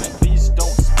morning. Please don't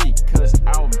speak, cause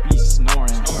I'll be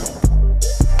snoring.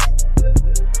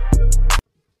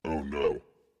 Oh no,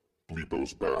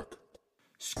 Bleepo's back.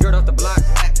 Skirt off the block,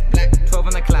 12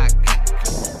 on the clock.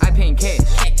 I paying cash.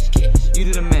 You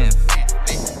do the math.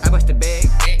 I bust the bag.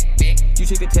 You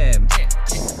take the tab.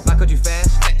 Why could you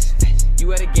fast?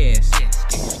 You at a gas.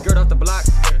 Skirt off the block,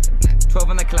 12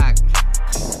 on the clock.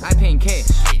 I paying cash.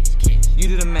 You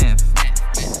do the math.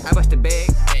 I bust the bag.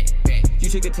 You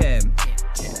take the tab.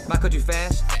 Why could you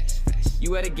fast?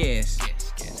 You at a gas.